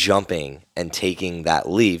actually jumping and taking that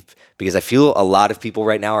leap? Because I feel a lot of people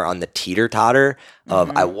right now are on the teeter-totter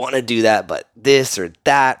of I want to do that, but this or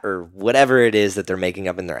that or whatever it is that they're making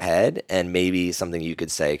up in their head, and maybe something you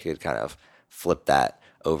could say could kind of flip that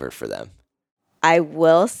over for them. I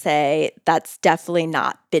will say that's definitely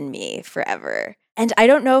not been me forever. And I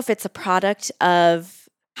don't know if it's a product of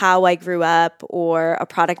how I grew up or a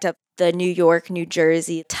product of the New York, New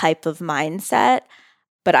Jersey type of mindset.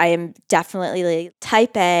 But I am definitely like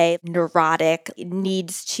type A, neurotic,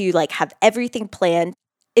 needs to like have everything planned.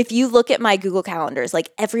 If you look at my Google calendars,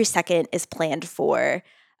 like every second is planned for.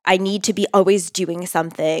 I need to be always doing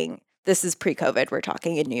something. This is pre-COVID, we're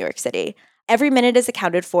talking in New York City. Every minute is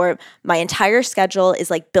accounted for. My entire schedule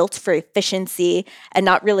is like built for efficiency and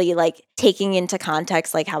not really like taking into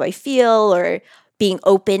context like how I feel or being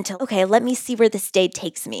open to, okay, let me see where this day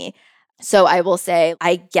takes me. So I will say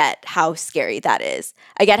I get how scary that is.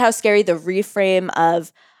 I get how scary the reframe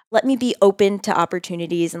of let me be open to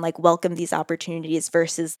opportunities and like welcome these opportunities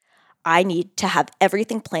versus I need to have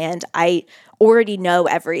everything planned. I already know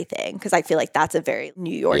everything because I feel like that's a very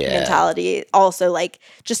New York mentality. Also like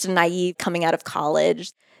just a naive coming out of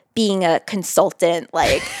college, being a consultant,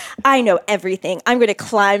 like I know everything. I'm going to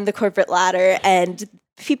climb the corporate ladder, and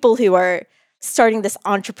people who are starting this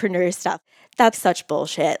entrepreneur stuff, that's such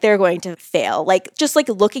bullshit. They're going to fail. Like just like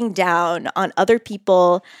looking down on other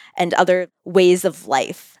people and other ways of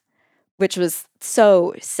life, which was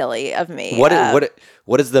so silly of me.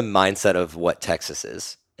 What is the mindset of what Texas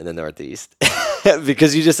is in the Northeast?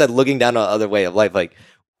 Because you just said looking down on other way of life. Like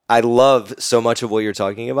I love so much of what you're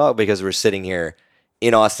talking about because we're sitting here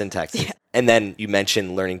in Austin, Texas. Yeah. And then you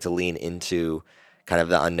mentioned learning to lean into kind of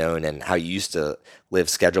the unknown and how you used to live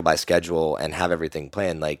schedule by schedule and have everything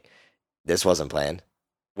planned. Like this wasn't planned.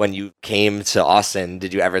 When you came to Austin,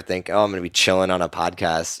 did you ever think, oh, I'm going to be chilling on a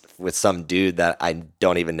podcast with some dude that I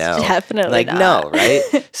don't even know? Definitely like, not. No,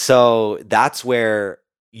 right? So that's where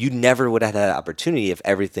you never would have had that opportunity if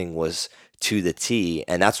everything was to the T.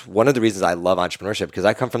 And that's one of the reasons I love entrepreneurship, because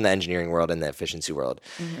I come from the engineering world and the efficiency world.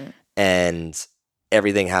 Mm-hmm. And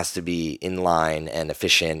everything has to be in line and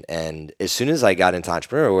efficient. And as soon as I got into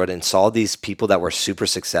entrepreneurial world and saw these people that were super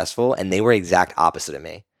successful, and they were exact opposite of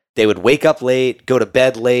me. They would wake up late, go to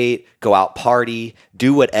bed late, go out party,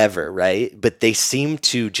 do whatever, right? But they seem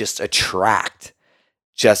to just attract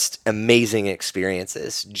just amazing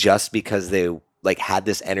experiences just because they like had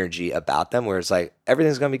this energy about them where it's like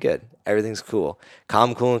everything's gonna be good, everything's cool,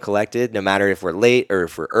 calm, cool, and collected, no matter if we're late or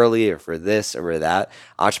if we're early or for this or for that.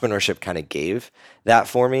 Entrepreneurship kind of gave that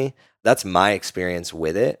for me. That's my experience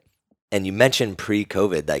with it. And you mentioned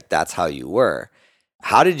pre-COVID, like that's how you were.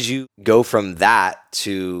 How did you go from that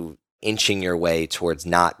to inching your way towards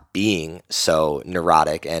not being so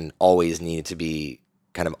neurotic and always needed to be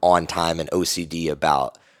kind of on time and OCD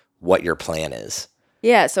about what your plan is?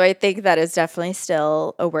 Yeah, so I think that is definitely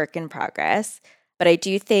still a work in progress. But I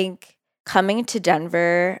do think coming to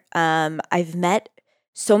Denver, I've met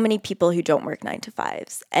so many people who don't work 9 to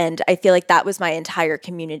 5s. And I feel like that was my entire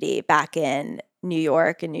community back in New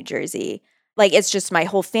York and New Jersey. Like, it's just my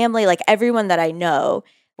whole family, like everyone that I know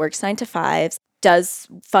works 9 to 5s, does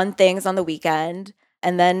fun things on the weekend,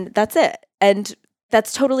 and then that's it. And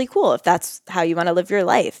that's totally cool if that's how you want to live your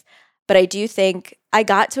life. But I do think I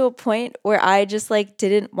got to a point where I just like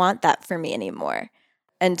didn't want that for me anymore.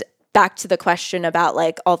 And back to the question about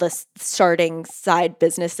like all the starting side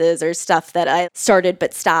businesses or stuff that I started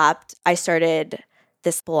but stopped, I started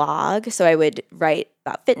this blog. So I would write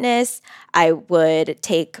about fitness. I would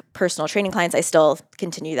take personal training clients. I still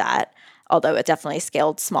continue that, although it definitely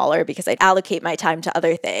scaled smaller because I'd allocate my time to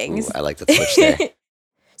other things. Ooh, I like the switch there.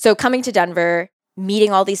 So coming to Denver,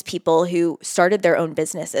 meeting all these people who started their own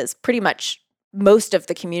businesses, pretty much most of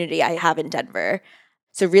the community I have in Denver.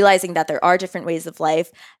 So realizing that there are different ways of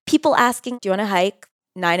life. People asking, do you want to hike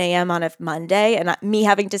 9 a.m. on a Monday? And me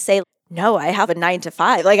having to say, no, I have a 9 to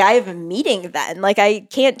 5. Like I have a meeting then. Like I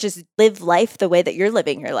can't just live life the way that you're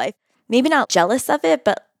living your life. Maybe not jealous of it,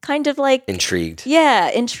 but kind of like intrigued. Yeah,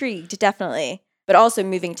 intrigued, definitely. But also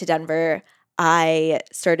moving to Denver, I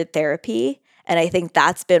started therapy. And I think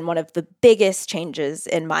that's been one of the biggest changes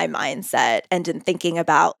in my mindset and in thinking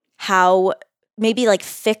about how maybe like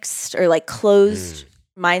fixed or like closed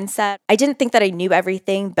mindset. I didn't think that I knew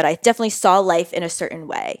everything, but I definitely saw life in a certain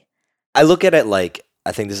way. I look at it like,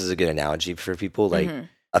 I think this is a good analogy for people, like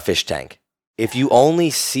a fish tank. If you only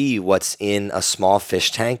see what's in a small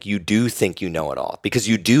fish tank, you do think you know it all because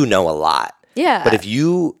you do know a lot. Yeah. But if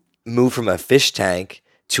you move from a fish tank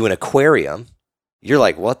to an aquarium, you're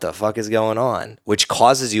like, what the fuck is going on? Which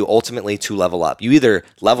causes you ultimately to level up. You either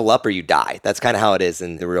level up or you die. That's kind of how it is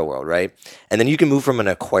in the real world, right? And then you can move from an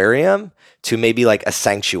aquarium to maybe like a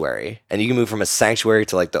sanctuary. And you can move from a sanctuary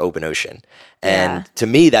to like the open ocean. And to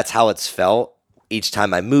me, that's how it's felt each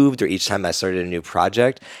time I moved or each time I started a new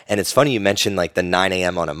project. And it's funny you mentioned like the 9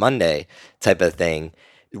 a.m. on a Monday type of thing.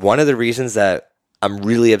 One of the reasons that I'm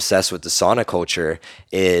really obsessed with the sauna culture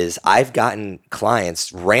is I've gotten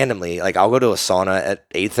clients randomly, like I'll go to a sauna at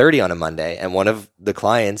 8:30 on a Monday, and one of the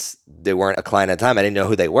clients, they weren't a client at the time, I didn't know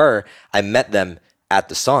who they were, I met them at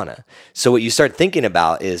the sauna. So what you start thinking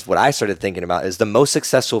about is, what I started thinking about is the most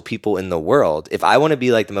successful people in the world. If I want to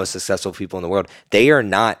be like the most successful people in the world, they are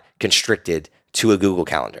not constricted to a Google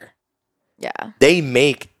Calendar. Yeah. They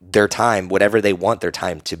make their time whatever they want their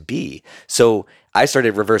time to be. So I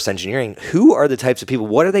started reverse engineering. Who are the types of people?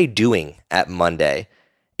 What are they doing at Monday,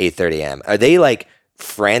 8:30 a.m.? Are they like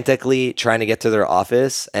frantically trying to get to their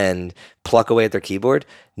office and pluck away at their keyboard?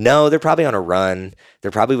 No, they're probably on a run.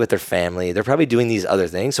 They're probably with their family. They're probably doing these other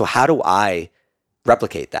things. So how do I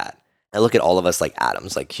replicate that? I look at all of us like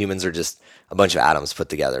atoms. Like humans are just a bunch of atoms put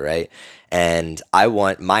together, right? And I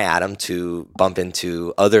want my atom to bump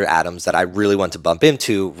into other atoms that I really want to bump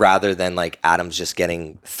into rather than like atoms just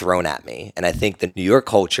getting thrown at me. And I think the New York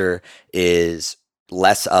culture is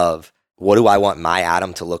less of what do I want my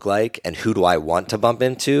atom to look like and who do I want to bump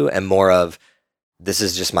into, and more of this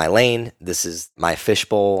is just my lane, this is my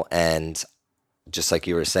fishbowl. And just like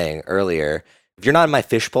you were saying earlier, if you're not in my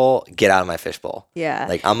fishbowl, get out of my fishbowl. Yeah.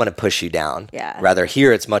 Like I'm going to push you down. Yeah. Rather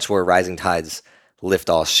here, it's much more rising tides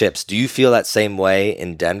lift all ships. Do you feel that same way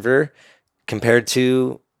in Denver compared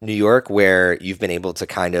to New York, where you've been able to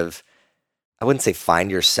kind of, I wouldn't say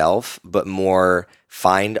find yourself, but more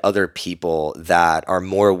find other people that are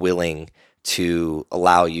more willing to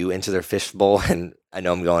allow you into their fishbowl? And I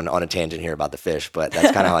know I'm going on a tangent here about the fish, but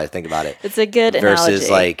that's kind of how I think about it. It's a good versus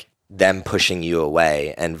analogy. like them pushing you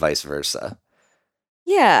away and vice versa.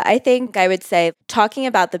 Yeah, I think I would say talking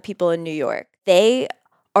about the people in New York, they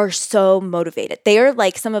are so motivated. They are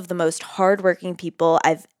like some of the most hardworking people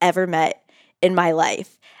I've ever met in my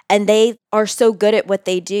life. And they are so good at what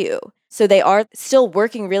they do. So they are still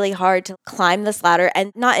working really hard to climb this ladder,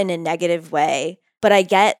 and not in a negative way. But I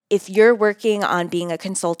get if you're working on being a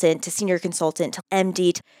consultant to senior consultant to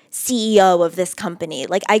MD to CEO of this company,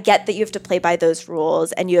 like I get that you have to play by those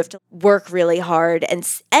rules and you have to work really hard and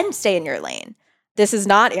stay in your lane. This is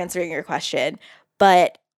not answering your question,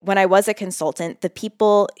 But when I was a consultant, the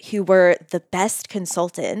people who were the best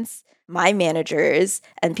consultants, my managers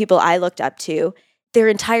and people I looked up to, their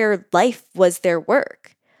entire life was their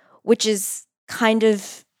work, which is kind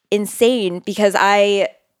of insane because I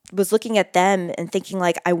was looking at them and thinking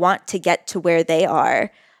like, I want to get to where they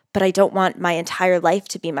are, but I don't want my entire life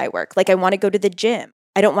to be my work. Like I want to go to the gym.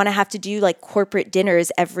 I don't want to have to do like corporate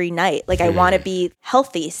dinners every night. Like I want to be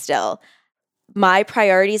healthy still. My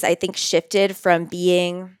priorities, I think, shifted from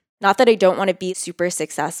being, not that I don't want to be super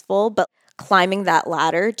successful, but climbing that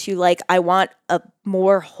ladder to like, I want a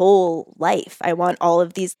more whole life. I want all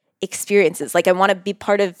of these experiences. Like I want to be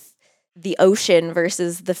part of the ocean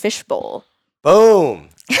versus the fishbowl. Boom.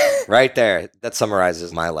 Right there. That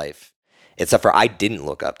summarizes my life. Except for I didn't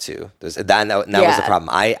look up to. That was the problem.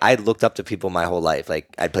 I looked up to people my whole life.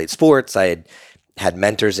 Like I played sports. I had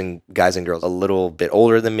mentors and guys and girls a little bit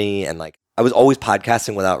older than me. And like I was always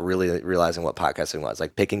podcasting without really realizing what podcasting was.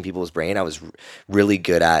 Like picking people's brain. I was really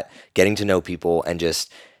good at getting to know people and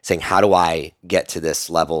just saying, how do I get to this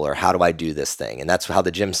level or how do I do this thing? And that's how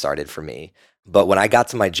the gym started for me. But when I got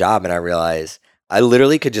to my job and I realized I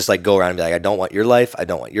literally could just like go around and be like, I don't want your life. I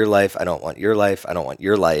don't want your life. I don't want your life. I don't want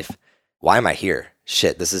your life. Why am I here?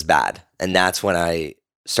 Shit, this is bad. And that's when I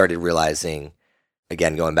started realizing,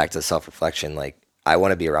 again, going back to the self-reflection, like I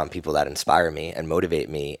want to be around people that inspire me and motivate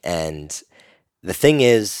me. And the thing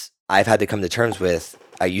is, I've had to come to terms with,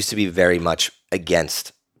 I used to be very much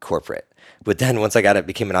against corporate. But then once I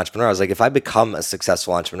became an entrepreneur, I was like, if I become a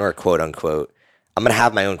successful entrepreneur, quote unquote, I'm going to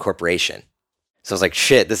have my own corporation. So I was like,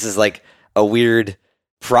 shit, this is like a weird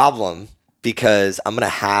problem because I'm going to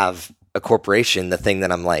have a corporation, the thing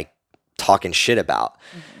that I'm like talking shit about.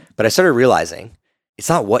 But I started realizing it's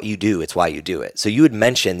not what you do, it's why you do it. So you had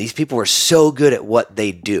mentioned these people are so good at what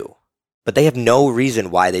they do, but they have no reason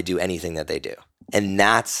why they do anything that they do. And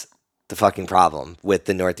that's the fucking problem with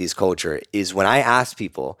the Northeast culture is when I ask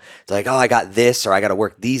people, they're like, oh, I got this, or I got to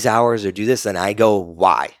work these hours or do this. And I go,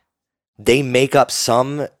 why? They make up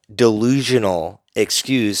some delusional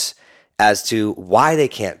excuse as to why they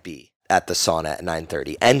can't be at the sauna at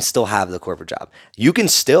 9:30 and still have the corporate job. You can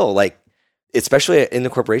still, like, especially in the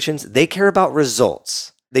corporations, they care about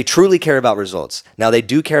results. They truly care about results. Now, they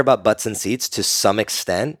do care about butts and seats to some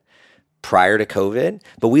extent prior to COVID,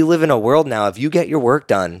 but we live in a world now, if you get your work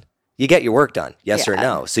done, you get your work done, yes or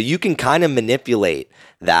no. So you can kind of manipulate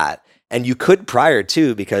that. And you could prior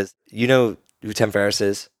too, because you know who Tim Ferriss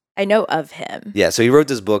is? I know of him. Yeah, so he wrote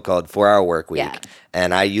this book called 4-Hour Workweek, Yeah.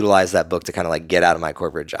 and I utilized that book to kind of like get out of my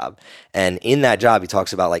corporate job. And in that job, he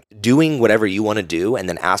talks about like doing whatever you want to do and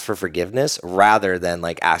then ask for forgiveness rather than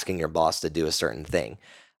like asking your boss to do a certain thing.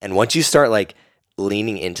 And once you start like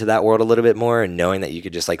leaning into that world a little bit more and knowing that you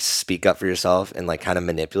could just like speak up for yourself and like kind of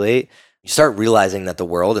manipulate, you start realizing that the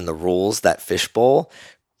world and the rules, that fishbowl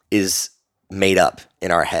is made up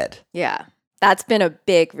in our head. Yeah. That's been a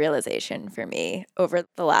big realization for me over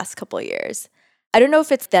the last couple of years. I don't know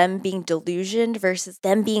if it's them being delusioned versus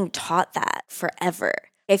them being taught that forever.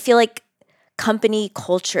 I feel like company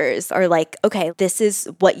cultures are like, okay, this is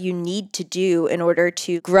what you need to do in order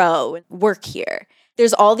to grow and work here.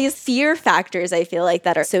 There's all these fear factors, I feel like,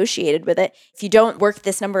 that are associated with it. If you don't work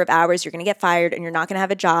this number of hours, you're going to get fired and you're not going to have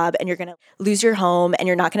a job and you're going to lose your home and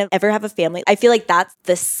you're not going to ever have a family. I feel like that's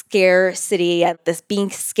the scarcity and this being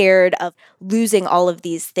scared of losing all of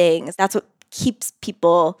these things. That's what keeps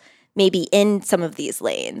people maybe in some of these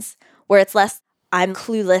lanes where it's less, I'm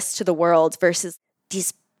clueless to the world versus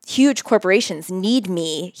these huge corporations need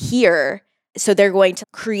me here. So they're going to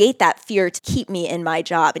create that fear to keep me in my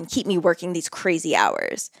job and keep me working these crazy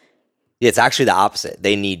hours. It's actually the opposite.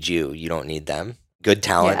 They need you. You don't need them. Good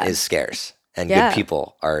talent is scarce, and good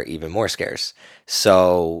people are even more scarce.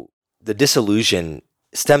 So the disillusion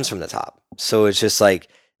stems from the top. So it's just like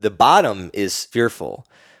the bottom is fearful,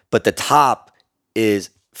 but the top is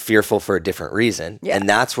fearful for a different reason. Yeah. And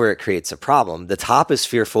that's where it creates a problem. The top is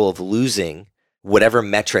fearful of losing whatever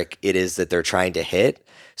metric it is that they're trying to hit.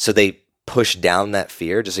 So they push down that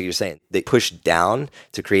fear, just like you're saying. They push down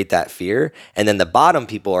to create that fear. And then the bottom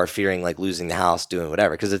people are fearing like losing the house, doing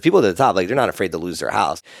whatever. Because the people at the top, like they're not afraid to lose their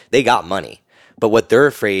house. They got money. But what they're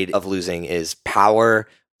afraid of losing is power,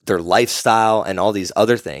 their lifestyle, and all these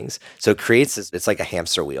other things. So it creates this, it's like a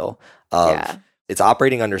hamster wheel of it's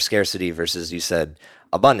operating under scarcity versus, you said,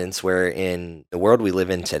 abundance, where in the world we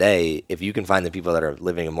live in today, if you can find the people that are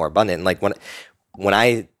living in more abundant, like when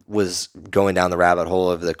I was going down the rabbit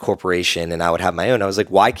hole of the corporation and I would have my own, I was like,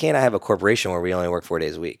 why can't I have a corporation where we only work 4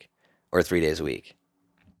 days a week or 3 days a week?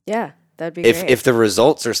 Yeah, that'd be great. If the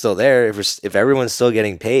results are still there, if everyone's still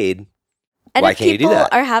getting paid, and why can't you do that? And if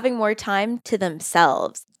people are having more time to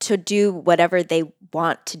themselves, to do whatever they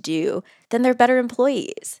want to do, then they're better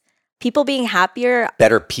employees. People being happier.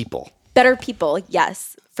 Better people. Better people,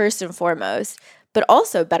 yes, first and foremost, but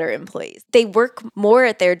also better employees. They work more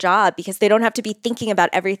at their job because they don't have to be thinking about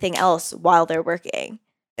everything else while they're working.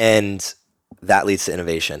 And that leads to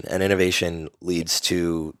innovation, and innovation leads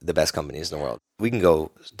to the best companies in the world. We can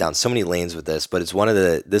go down so many lanes with this, but it's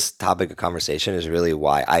this topic of conversation is really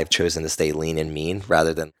why I've chosen to stay lean and mean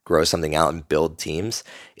rather than grow something out and build teams,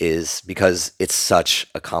 is because it's such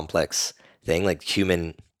a complex thing, like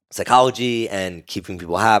human psychology and keeping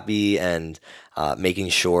people happy and making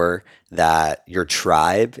sure that your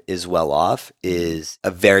tribe is well off is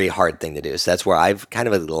a very hard thing to do. So that's where I've kind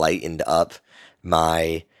of lightened up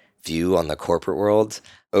my view on the corporate world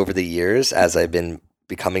over the years as I've been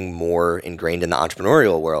becoming more ingrained in the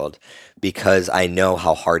entrepreneurial world, because I know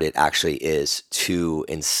how hard it actually is to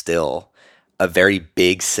instill a very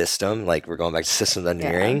big system, like we're going back to systems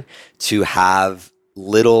engineering, to have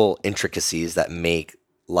little intricacies that make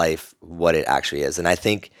life what it actually is. And I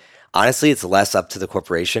think honestly it's less up to the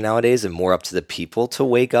corporation nowadays and more up to the people to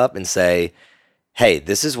wake up and say, hey,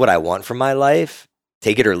 this is what I want from my life,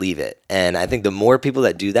 take it or leave it. And I think the more people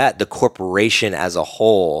that do that, the corporation as a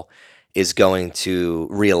whole is going to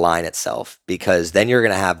realign itself, because then you're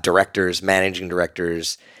going to have directors, managing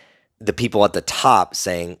directors, the people at the top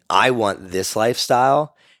saying, I want this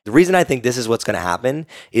lifestyle. The reason I think this is what's going to happen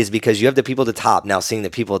is because you have the people at the top now seeing the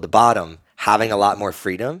people at the bottom having a lot more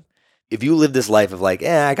freedom. If you live this life of like,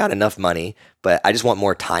 I got enough money, but I just want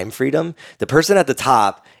more time freedom, the person at the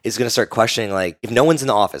top is going to start questioning, like, if no one's in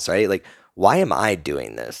the office, right? Like, why am I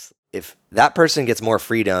doing this? If that person gets more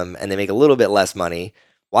freedom and they make a little bit less money,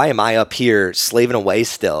 why am I up here slaving away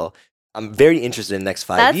still? I'm very interested in the next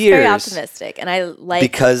 5 years. That's very optimistic. And I like...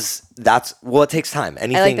 Because it takes time. I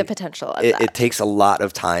like the potential of that. It takes a lot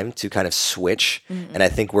of time to kind of switch. Mm-hmm. And I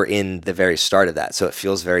think we're in the very start of that. So it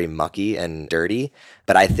feels very mucky and dirty.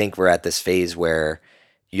 But I think we're at this phase where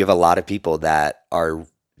you have a lot of people that are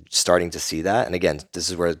starting to see that. And again, this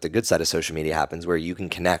is where the good side of social media happens, where you can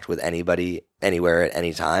connect with anybody, anywhere, at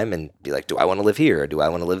any time and be like, do I want to live here or do I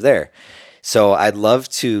want to live there? So I'd love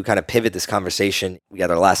to kind of pivot this conversation. We got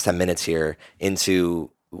our last 10 minutes here into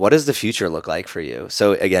what does the future look like for you?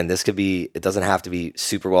 So again, it doesn't have to be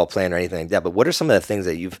super well planned or anything like that, but what are some of the things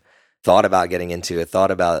that you've thought about getting into, thought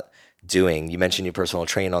about doing? You mentioned you personal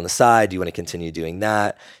train on the side. Do you want to continue doing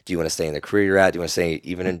that? Do you want to stay in the career you're at? Do you want to stay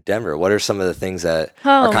even in Denver? What are some of the things that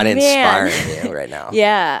are kind of inspiring you right now?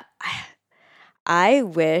 Yeah. I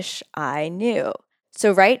wish I knew.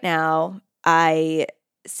 So right now, I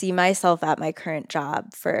see myself at my current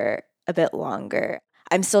job for a bit longer.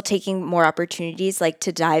 I'm still taking more opportunities like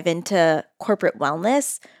to dive into corporate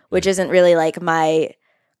wellness, which isn't really like my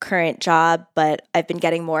current job, but I've been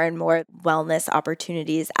getting more and more wellness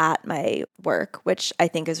opportunities at my work, which I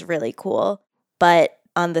think is really cool. But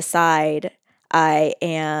on the side, I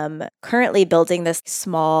am currently building this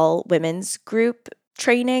small women's group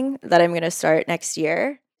training that I'm going to start next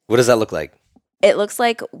year. What does that look like? It looks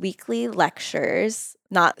like weekly lectures,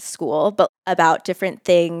 not school, but about different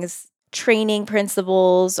things, training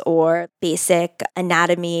principles or basic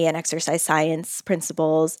anatomy and exercise science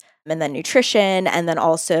principles, and then nutrition, and then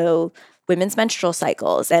also women's menstrual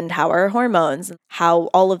cycles and how our hormones, how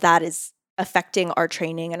all of that is affecting our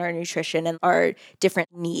training and our nutrition and our different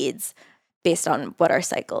needs based on what our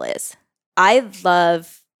cycle is. I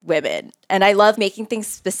love women, and I love making things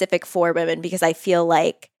specific for women because I feel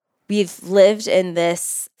like we've lived in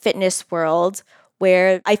this fitness world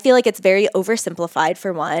where I feel like it's very oversimplified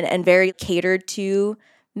for one and very catered to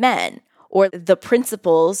men, or the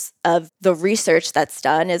principles of the research that's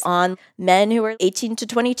done is on men who are 18 to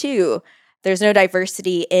 22. There's no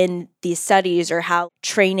diversity in these studies or how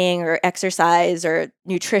training or exercise or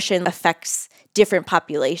nutrition affects different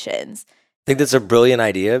populations. I think that's a brilliant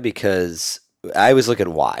idea because I always look at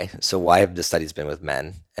why. So why have the studies been with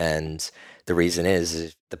men? And the reason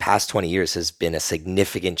is the past 20 years has been a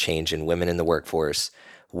significant change in women in the workforce,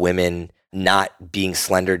 women not being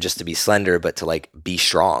slender just to be slender, but to like be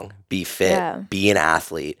strong, be fit, be an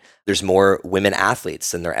athlete. There's more women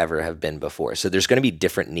athletes than there ever have been before. So there's going to be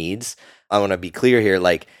different needs. I want to be clear here.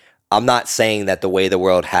 Like, I'm not saying that the way the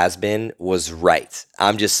world has been was right.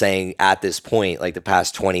 I'm just saying at this point, like the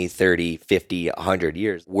past 20, 30, 50, 100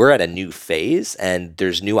 years, we're at a new phase and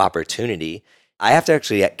there's new opportunity. I have to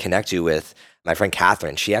actually connect you with my friend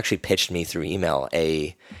Catherine. She actually pitched me through email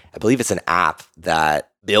I believe it's an app that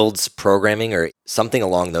builds programming or something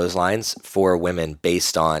along those lines for women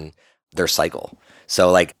based on their cycle.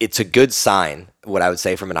 So like it's a good sign, what I would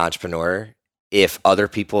say from an entrepreneur if other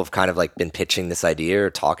people have kind of like been pitching this idea or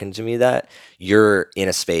talking to me, that you're in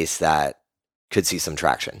a space that could see some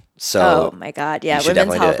traction. So Oh my God. you Yeah. should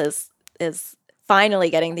Women's definitely do health it. is finally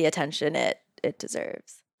getting the attention it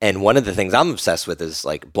deserves. And one of the things I'm obsessed with is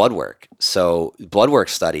like blood work. So blood work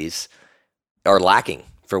studies are lacking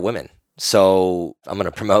for women. So I'm going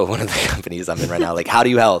to promote one of the companies I'm in right now, like How Do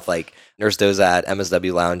You Health, like Nurse Doza at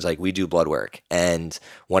MSW Lounge, like we do blood work. And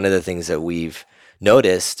one of the things that we've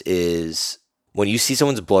noticed is when you see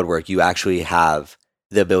someone's blood work, you actually have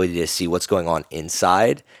the ability to see what's going on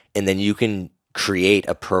inside. And then you can create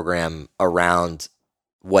a program around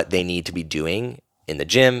what they need to be doing in the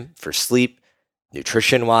gym, for sleep,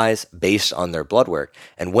 nutrition wise, based on their blood work.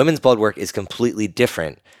 And women's blood work is completely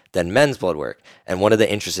different than men's blood work. And one of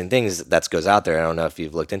the interesting things that goes out there, I don't know if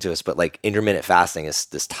you've looked into this, but like intermittent fasting is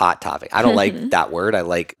this hot topic. I don't like that word. I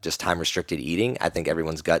like just time restricted eating. I think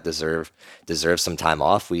everyone's gut deserves some time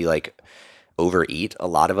off. We like overeat. A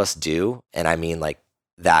lot of us do. And I mean like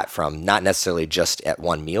that from not necessarily just at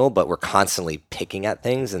one meal, but we're constantly picking at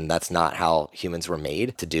things. And that's not how humans were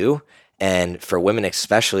made to do. And for women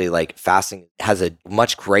especially, like fasting has a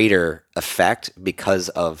much greater effect because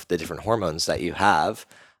of the different hormones that you have.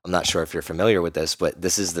 I'm not sure if you're familiar with this, but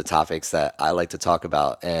this is the topics that I like to talk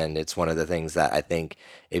about. And it's one of the things that I think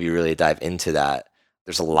if you really dive into that,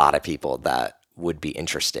 there's a lot of people that would be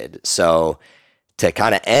interested. So to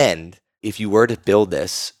kind of end, if you were to build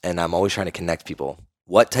this, and I'm always trying to connect people,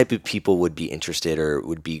 what type of people would be interested or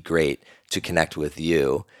would be great to connect with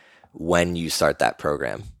you when you start that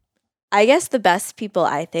program? I guess the best people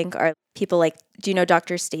I think are people like, do you know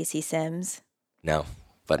Dr. Stacy Sims? No,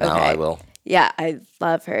 but now I will. Yeah, I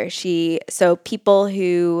love her. So people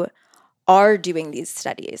who are doing these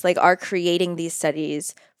studies, like are creating these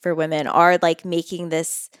studies for women, are like making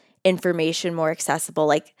this information more accessible,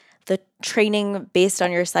 like the training based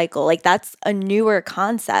on your cycle. Like that's a newer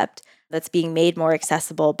concept that's being made more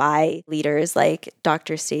accessible by leaders like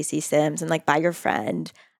Dr. Stacy Sims and like by your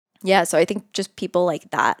friend. Yeah, so I think just people like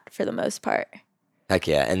that for the most part. Heck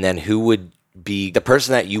yeah. And then who would be the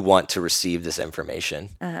person that you want to receive this information?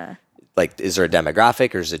 Like, is there a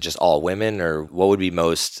demographic or is it just all women, or what would be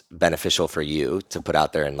most beneficial for you to put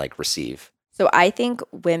out there and like receive? So I think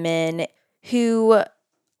women who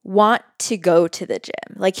want to go to the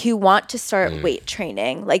gym, like who want to start weight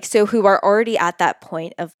training, like so who are already at that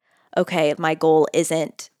point of, okay, my goal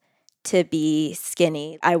isn't to be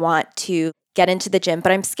skinny. I want to get into the gym,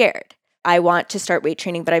 but I'm scared. I want to start weight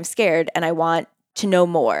training, but I'm scared, and I want to know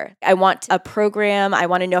more. I want a program. I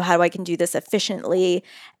want to know how I can do this efficiently,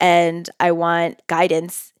 and I want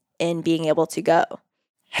guidance in being able to go.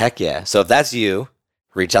 Heck yeah. So if that's you,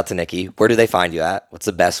 reach out to Nikki. Where do they find you at? What's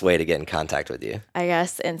the best way to get in contact with you? I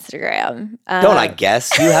guess Instagram. Don't I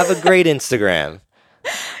guess? You have a great Instagram.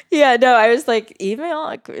 Yeah, no, I was like, email,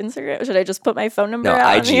 like Instagram. Should I just put my phone number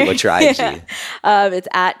out IG. on here? What's your IG? It's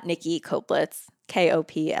at Nikki Koplitz,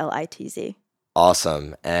 Koplitz.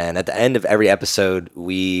 Awesome. And at the end of every episode,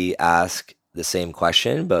 we ask the same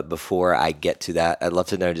question. But before I get to that, I'd love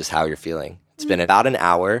to know just how you're feeling. It's been about an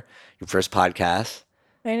hour, your first podcast.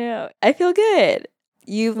 I know. I feel good.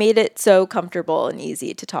 You've made it so comfortable and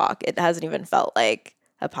easy to talk. It hasn't even felt like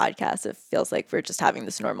a podcast. It feels like we're just having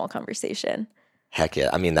this normal conversation. Heck yeah.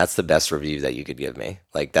 I mean, that's the best review that you could give me.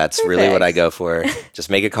 Like, that's really what I go for. Just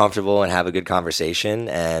make it comfortable and have a good conversation.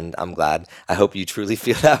 And I'm glad. I hope you truly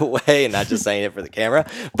feel that way and not just saying it for the camera.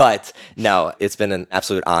 But no, it's been an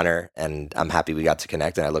absolute honor. And I'm happy we got to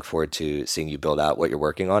connect. And I look forward to seeing you build out what you're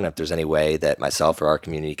working on. If there's any way that myself or our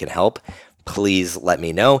community can help, please let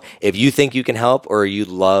me know. If you think you can help or you'd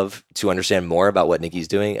love to understand more about what Nikki's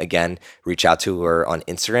doing, again, reach out to her on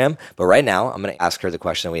Instagram. But right now, I'm going to ask her the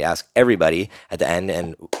question we ask everybody at the end,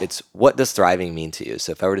 and it's, what does thriving mean to you?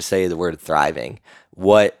 So if I were to say the word thriving,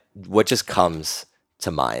 what just comes to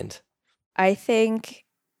mind? I think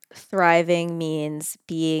thriving means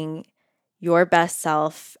being your best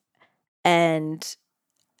self and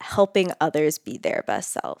helping others be their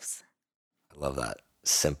best selves. I love that.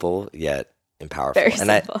 Simple yet powerful. Very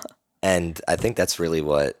simple. And I think that's really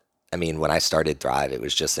what, I mean, when I started Thrive, it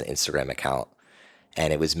was just an Instagram account,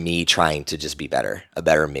 and it was me trying to just be better, a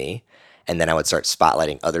better me. And then I would start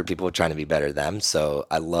spotlighting other people trying to be better them. So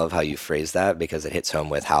I love how you phrase that, because it hits home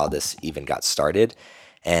with how this even got started.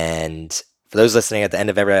 And for those listening, at the end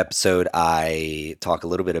of every episode, I talk a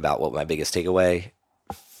little bit about what my biggest takeaway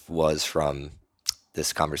was from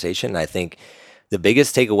this conversation. And I think the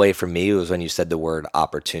biggest takeaway for me was when you said the word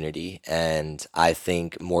opportunity. And I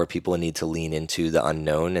think more people need to lean into the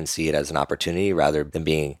unknown and see it as an opportunity rather than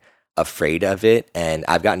being afraid of it. And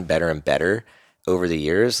I've gotten better and better over the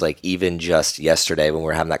years. Like even just yesterday when we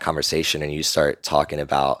were having that conversation and you start talking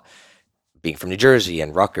about being from New Jersey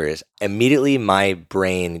and Rutgers, immediately my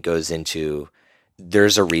brain goes into,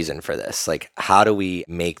 there's a reason for this. Like, how do we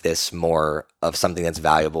make this more of something that's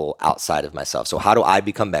valuable outside of myself? So how do I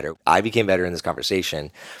become better? I became better in this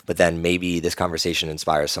conversation, but then maybe this conversation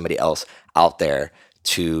inspires somebody else out there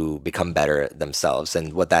to become better themselves.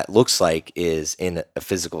 And what that looks like is in a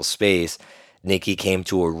physical space. Nikki came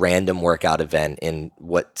to a random workout event in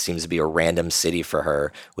what seems to be a random city for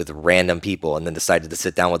her with random people, and then decided to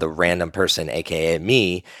sit down with a random person, aka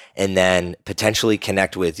me, and then potentially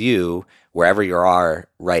connect with you wherever you are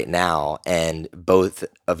right now, and both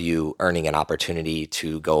of you earning an opportunity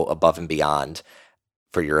to go above and beyond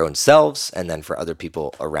for your own selves and then for other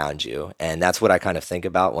people around you. And that's what I kind of think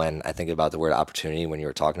about when I think about the word opportunity when you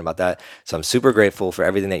were talking about that. So I'm super grateful for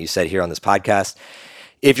everything that you said here on this podcast.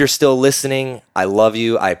 If you're still listening, I love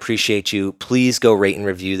you. I appreciate you. Please go rate and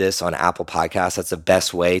review this on Apple Podcasts. That's the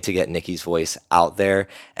best way to get Nikki's voice out there.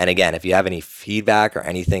 And again, if you have any feedback or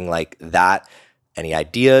anything like that, any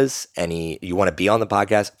ideas, you want to be on the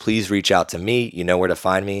podcast, please reach out to me. You know where to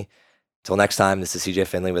find me. Till next time, this is CJ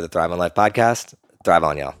Finley with the Thrive on Life podcast. Thrive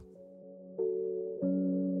on, y'all.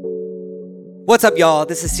 What's up, y'all?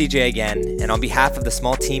 This is CJ again, and on behalf of the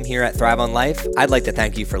small team here at Thrive on Life, I'd like to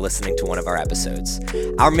thank you for listening to one of our episodes.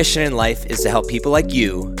 Our mission in life is to help people like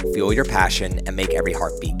you fuel your passion and make every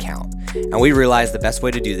heartbeat count. And we realize the best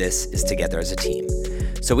way to do this is together as a team.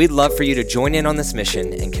 So we'd love for you to join in on this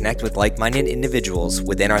mission and connect with like-minded individuals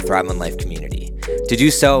within our Thrive on Life community. To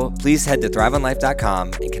do so, please head to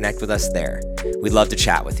thriveonlife.com and connect with us there. We'd love to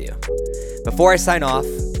chat with you. Before I sign off,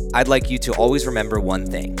 I'd like you to always remember one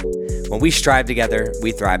thing. When we strive together,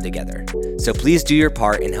 we thrive together. So please do your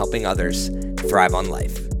part in helping others thrive on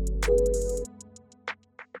life.